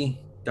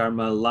Rudy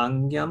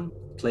Dharmalangam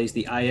plays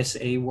the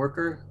ISA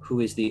worker,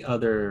 who is the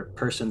other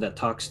person that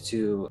talks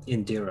to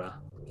Indira.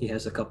 He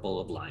has a couple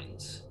of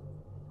lines.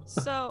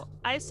 So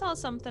I saw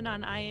something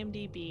on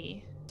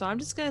IMDb. So I'm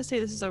just going to say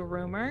this is a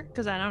rumor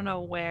because I don't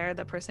know where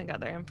the person got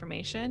their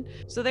information.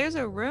 So there's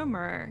a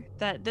rumor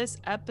that this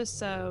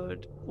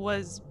episode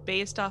was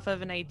based off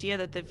of an idea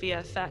that the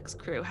VFX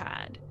crew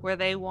had, where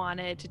they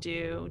wanted to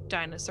do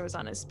dinosaurs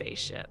on a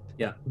spaceship.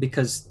 Yeah,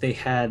 because they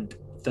had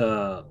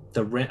the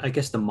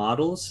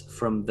models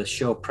from the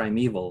show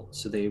Primeval,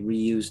 so they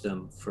reused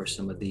them for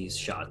some of these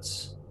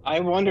shots.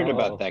 I wondered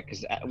about that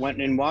because when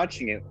in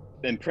watching it,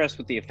 impressed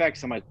with the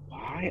effects, I'm like,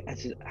 why?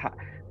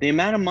 The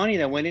amount of money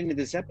that went into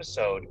this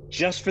episode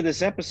just for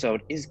this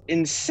episode is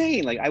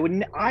insane. Like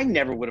I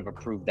never would have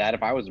approved that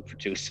if I was a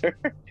producer.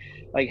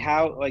 Like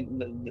how, like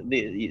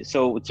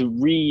so to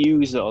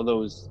reuse all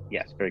those,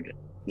 yes, very good.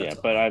 Yeah,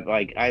 but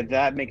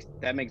that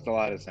makes a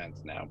lot of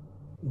sense now.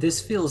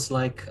 This feels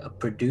like a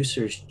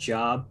producer's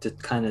job to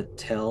kind of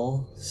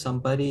tell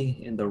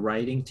somebody in the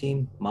writing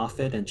team,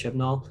 Moffat and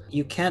Chibnall,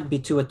 you can't be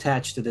too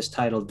attached to this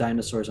title,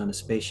 Dinosaurs on a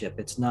Spaceship.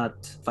 It's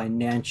not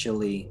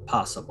financially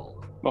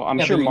possible. Well, I'm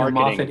sure marketing...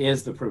 Moffat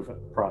is the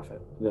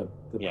prophet, the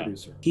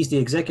producer. He's the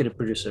executive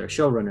producer,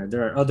 showrunner.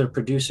 There are other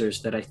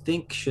producers that I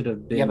think should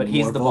have been but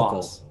he's more the vocal.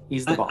 boss.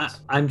 He's the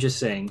boss. I'm just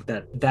saying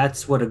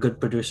that's what a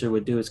good producer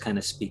would do, is kind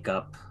of speak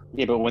up.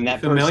 Yeah, but when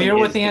that familiar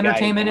with the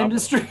entertainment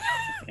industry?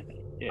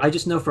 I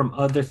just know from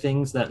other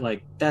things that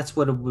that's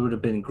what it would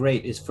have been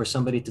great, is for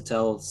somebody to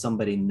tell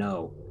somebody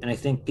no. And I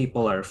think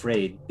people are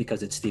afraid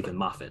because it's Stephen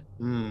Moffat.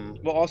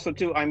 Well, also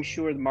too, I'm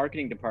sure the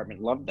marketing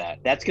department loved that.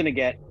 That's going to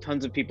get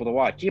tons of people to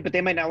watch. Yeah, but they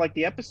might not like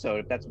the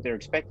episode if that's what they're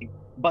expecting.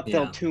 But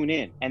they'll tune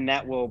in, and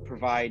that will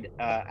provide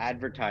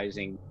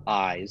advertising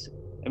eyes.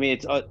 I mean,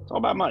 it's all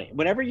about money.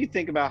 Whenever you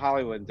think about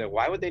Hollywood,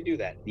 why would they do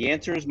that? The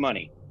answer is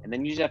money, and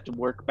then you just have to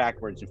work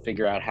backwards and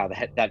figure out how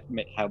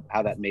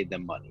that made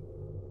them money.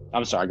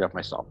 I'm sorry, I got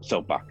my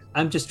soapbox.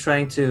 I'm just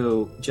trying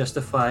to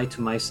justify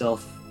to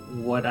myself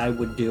what I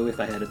would do if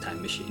I had a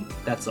time machine.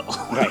 That's all.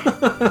 Right.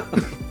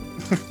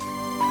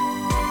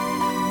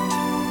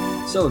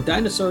 So,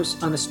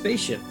 Dinosaurs on a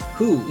Spaceship.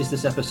 Who is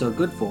this episode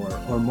good for?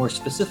 Or more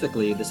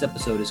specifically, this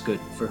episode is good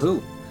for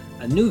who?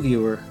 A new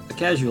viewer, a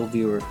casual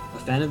viewer, a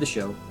fan of the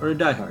show, or a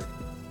diehard?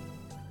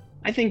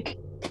 I think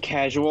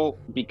casual,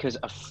 because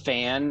a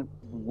fan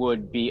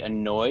would be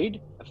annoyed.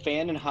 A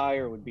fan and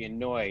higher would be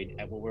annoyed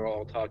at what we're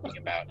all talking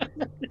about.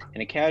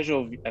 And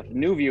a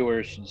new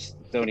viewer just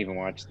don't even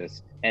watch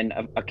this. And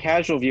a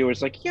casual viewer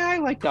is like, yeah, I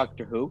like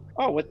Doctor Who.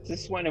 Oh, what's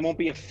this one? And won't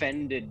be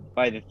offended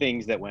by the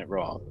things that went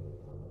wrong.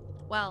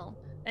 Well,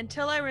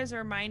 until I was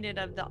reminded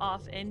of the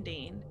off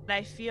ending.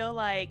 I feel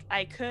like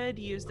I could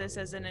use this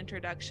as an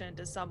introduction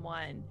to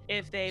someone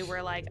if they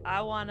were like,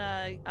 I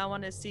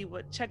wanna see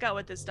check out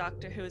what this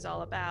Doctor Who is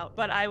all about.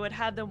 But I would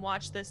have them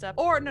watch this up.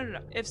 Or no.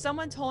 If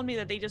someone told me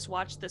that they just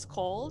watched this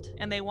cold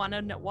and they want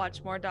to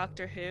watch more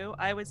Doctor Who,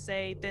 I would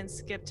say then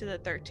skip to the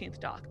 13th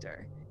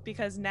Doctor.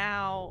 Because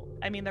now,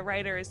 I mean, the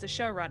writer is the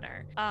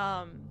showrunner.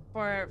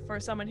 For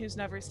someone who's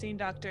never seen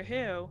Doctor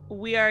Who,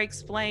 we are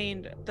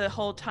explained the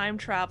whole time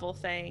travel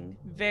thing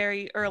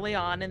very early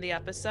on in the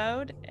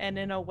episode, and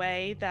in a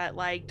way that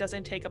like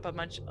doesn't take up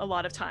a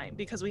lot of time,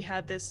 because we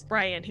have this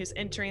Brian who's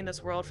entering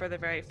this world for the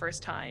very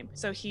first time.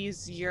 So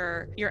he's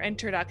your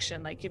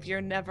introduction. Like if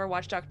you're never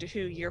watched Doctor Who,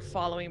 you're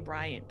following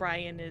Brian.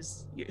 Brian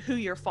is who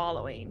you're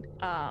following.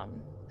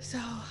 So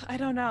I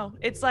don't know.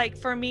 It's like,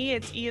 for me,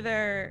 it's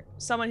either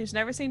someone who's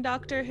never seen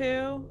Doctor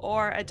Who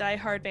or a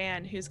diehard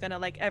fan who's gonna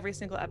like every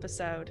single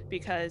episode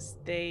because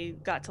they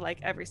got to like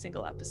every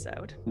single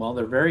episode. Well,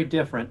 they're very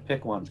different.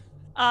 Pick one.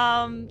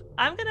 I'm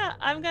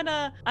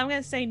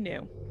gonna say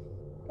new.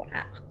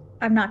 Wow.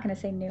 I'm not gonna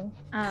say new.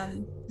 As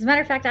a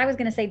matter of fact, I was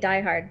gonna say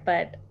diehard,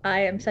 but I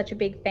am such a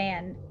big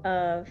fan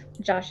of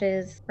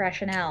Josh's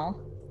rationale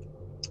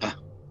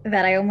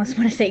that I almost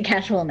want to say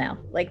casual now.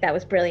 Like, that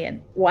was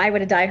brilliant. Why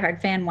would a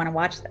diehard fan want to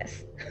watch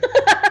this?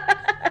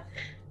 But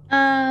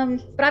I'm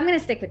going to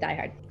stick with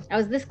diehard. I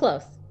was this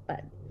close,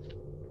 but...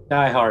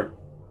 Die Hard.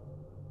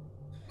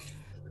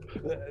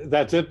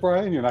 That's it,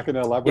 Brian? You're not going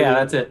to elaborate? Yeah,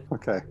 that's it.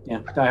 Okay.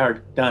 Yeah, Die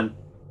Hard. Done.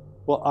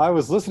 Well, I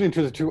was listening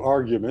to the two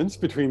arguments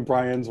between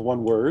Brian's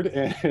one word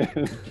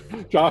and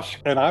Josh,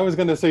 and I was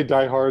going to say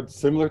Die Hard,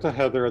 similar to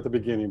Heather at the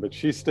beginning, but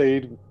she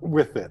stayed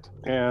with it.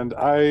 And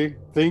I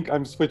think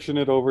I'm switching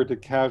it over to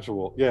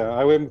casual. Yeah,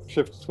 I am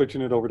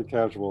switching it over to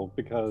casual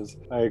because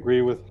I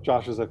agree with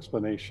Josh's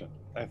explanation.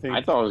 I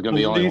thought it was going to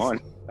be the only one.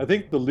 I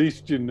think the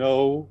least you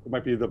know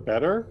might be the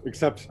better,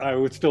 except I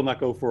would still not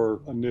go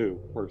for a new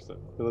person,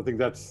 because I think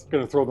that's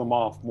going to throw them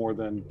off more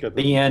than get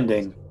them. The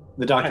ending.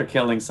 The Doctor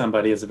killing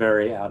somebody is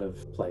very out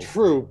of place.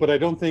 True, but I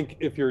don't think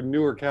if you're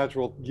new or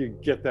casual, you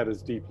get that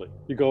as deeply.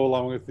 You go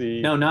along with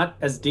the... No, not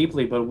as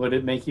deeply, but would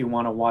it make you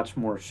want to watch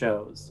more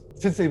shows?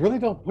 Since they really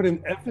don't put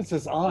an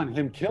emphasis on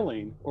him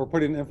killing or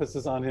put an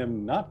emphasis on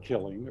him not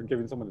killing or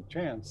giving someone a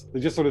chance, they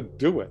just sort of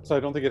do it. So I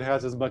don't think it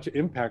has as much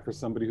impact for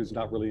somebody who's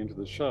not really into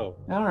the show.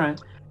 All right.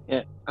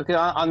 Yeah. Okay.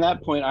 On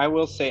that point, I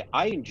will say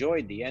I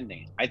enjoyed the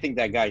ending. I think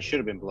that guy should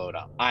have been blown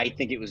up. I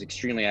think it was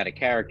extremely out of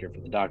character for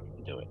the Doctor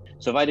to do it.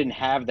 So if I didn't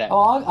have that,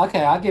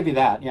 okay, I'll give you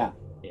that. Yeah.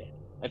 Yeah.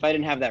 If I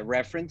didn't have that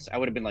reference, I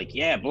would have been like,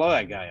 yeah, blow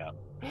that guy up.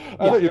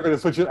 I thought you were going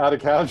to switch it out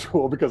of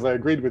casual because I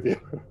agreed with you.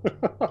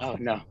 Oh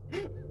no.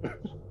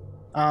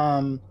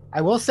 I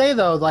will say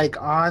though,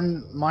 like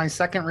on my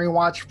second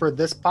rewatch for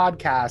this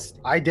podcast,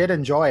 I did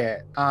enjoy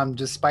it,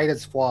 despite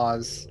its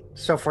flaws.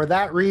 So for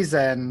that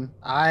reason,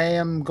 I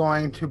am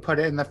going to put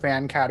it in the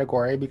fan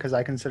category because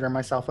I consider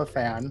myself a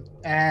fan.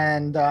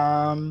 And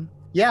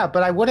yeah,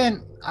 but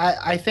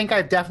I think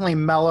I've definitely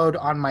mellowed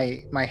on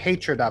my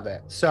hatred of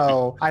it.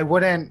 So I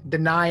wouldn't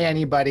deny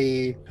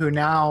anybody who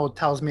now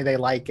tells me they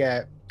like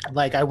it.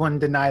 Like, I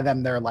wouldn't deny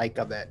them their like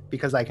of it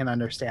because I can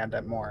understand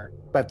it more.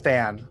 But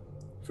fan.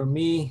 For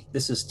me,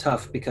 this is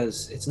tough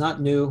because it's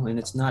not new and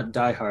it's not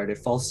Die Hard. It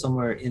falls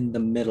somewhere in the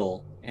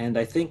middle. And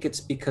I think it's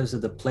because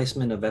of the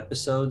placement of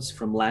episodes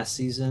from last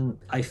season.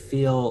 I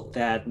feel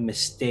that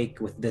mistake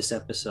with this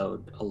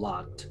episode a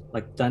lot.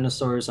 Like,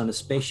 Dinosaurs on a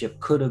Spaceship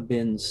could have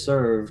been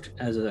served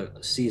as a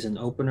season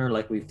opener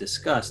like we've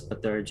discussed,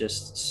 but there are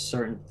just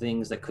certain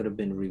things that could have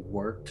been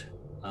reworked.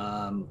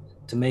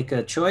 To make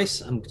a choice,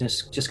 I'm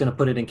just going to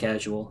put it in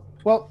casual.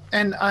 Well,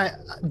 and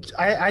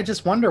I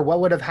just wonder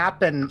what would have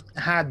happened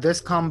had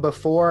this come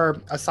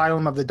before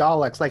Asylum of the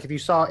Daleks. Like, if you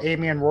saw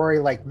Amy and Rory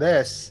like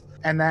this,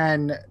 and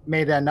then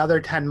made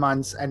another 10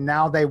 months, and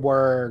now they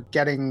were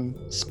getting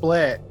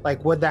split,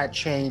 like, would that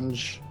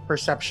change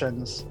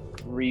perceptions?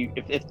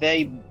 If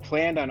they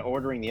planned on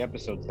ordering the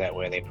episodes that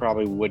way, they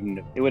probably wouldn't.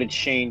 It would have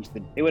changed.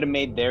 It would have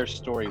made their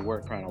story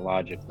work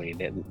chronologically.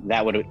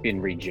 That would have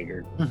been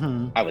rejiggered,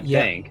 I would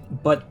think.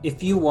 But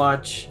if you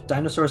watch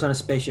Dinosaurs on a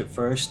Spaceship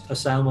first,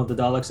 Asylum of the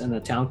Daleks, and A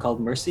Town Called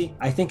Mercy,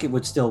 I think it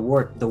would still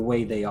work the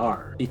way they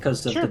are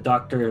because of the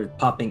Doctor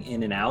popping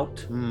in and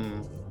out.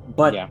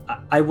 But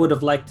I would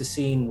have liked to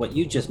seen what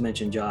you just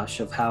mentioned,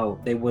 Josh, of how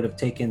they would have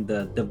taken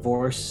the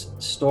divorce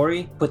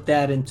story, put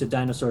that into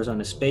Dinosaurs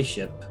on a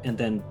Spaceship, and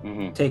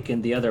then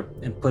taken the other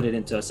and put it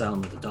into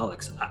Asylum of the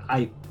Daleks.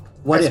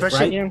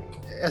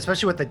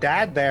 Especially with the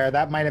dad there,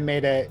 that might have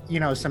made it,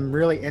 some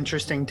really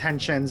interesting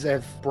tensions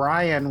if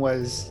Brian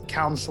was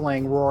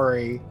counseling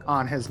Rory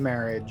on his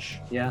marriage.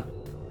 Yeah.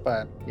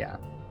 But yeah.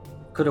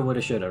 Coulda,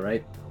 woulda, shoulda,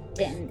 right?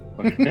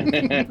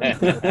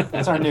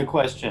 That's our new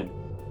question.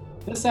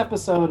 This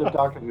episode of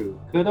Doctor Who,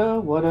 coulda,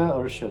 woulda,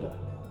 or shoulda?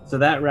 So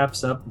that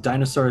wraps up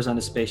Dinosaurs on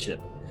a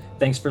Spaceship.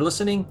 Thanks for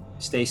listening,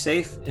 stay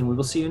safe, and we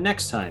will see you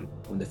next time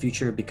when the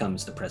future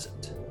becomes the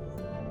present.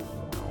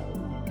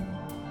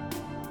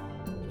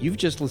 You've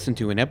just listened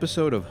to an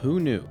episode of Who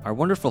Knew? Our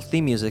wonderful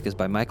theme music is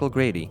by Michael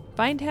Grady.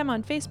 Find him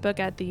on Facebook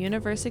at The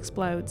Universe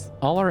Explodes.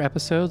 All our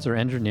episodes are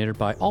engineered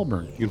by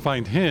Auburn. You can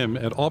find him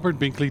at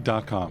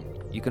auburnbinkley.com.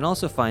 You can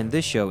also find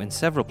this show in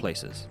several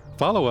places.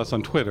 Follow us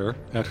on Twitter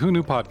at Who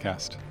Knew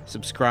Podcast.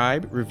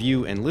 Subscribe,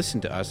 review, and listen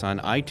to us on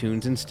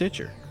iTunes and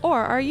Stitcher.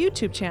 Or our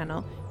YouTube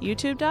channel,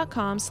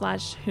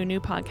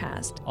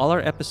 youtube.com/whoknewpodcast. All our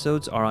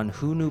episodes are on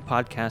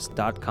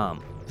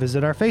whoknewpodcast.com.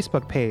 Visit our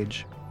Facebook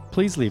page.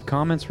 Please leave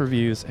comments,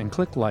 reviews, and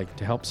click like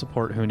to help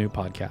support Who Knew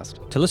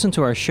Podcast. To listen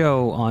to our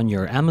show on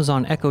your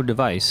Amazon Echo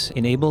device,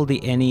 enable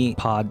the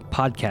AnyPod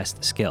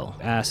podcast skill.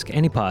 Ask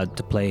AnyPod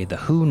to play the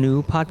Who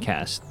Knew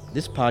podcast.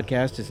 This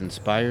podcast is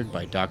inspired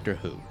by Doctor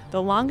Who. The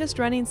longest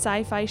running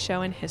sci-fi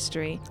show in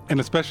history. And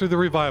especially the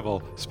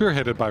revival,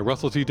 spearheaded by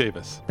Russell T.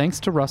 Davis, Thanks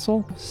to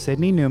Russell,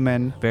 Sydney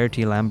Newman,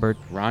 Verity Lambert,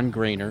 Ron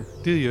Grainer,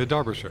 Delia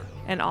Derbyshire.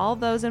 And all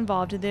those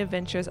involved in the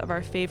adventures of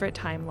our favorite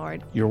Time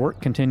Lord. your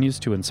work continues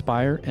to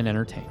inspire and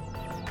entertain.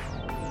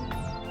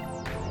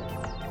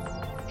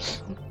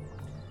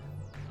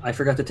 I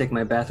forgot to take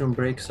my bathroom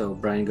break, so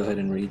Brian, go ahead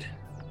and read,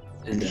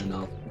 and then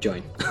I'll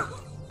join.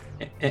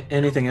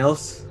 Anything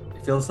else?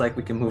 It feels like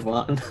we can move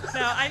on.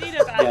 No, I need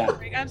a bathroom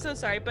break. I'm so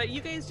sorry, but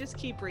you guys just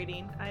keep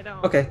reading. I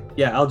don't. Okay,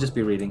 yeah, I'll just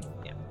be reading.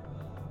 Yeah.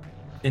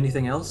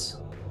 Anything else?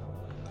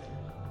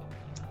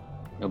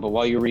 No, but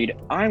while you read,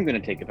 I'm going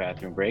to take a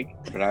bathroom break,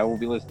 but I will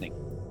be listening.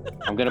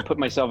 I'm going to put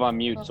myself on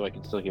mute so I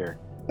can still hear.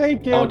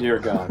 Thank you. Oh, dear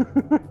God.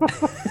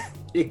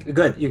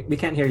 Good, we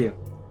can't hear you.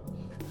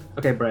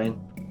 Okay, Brian.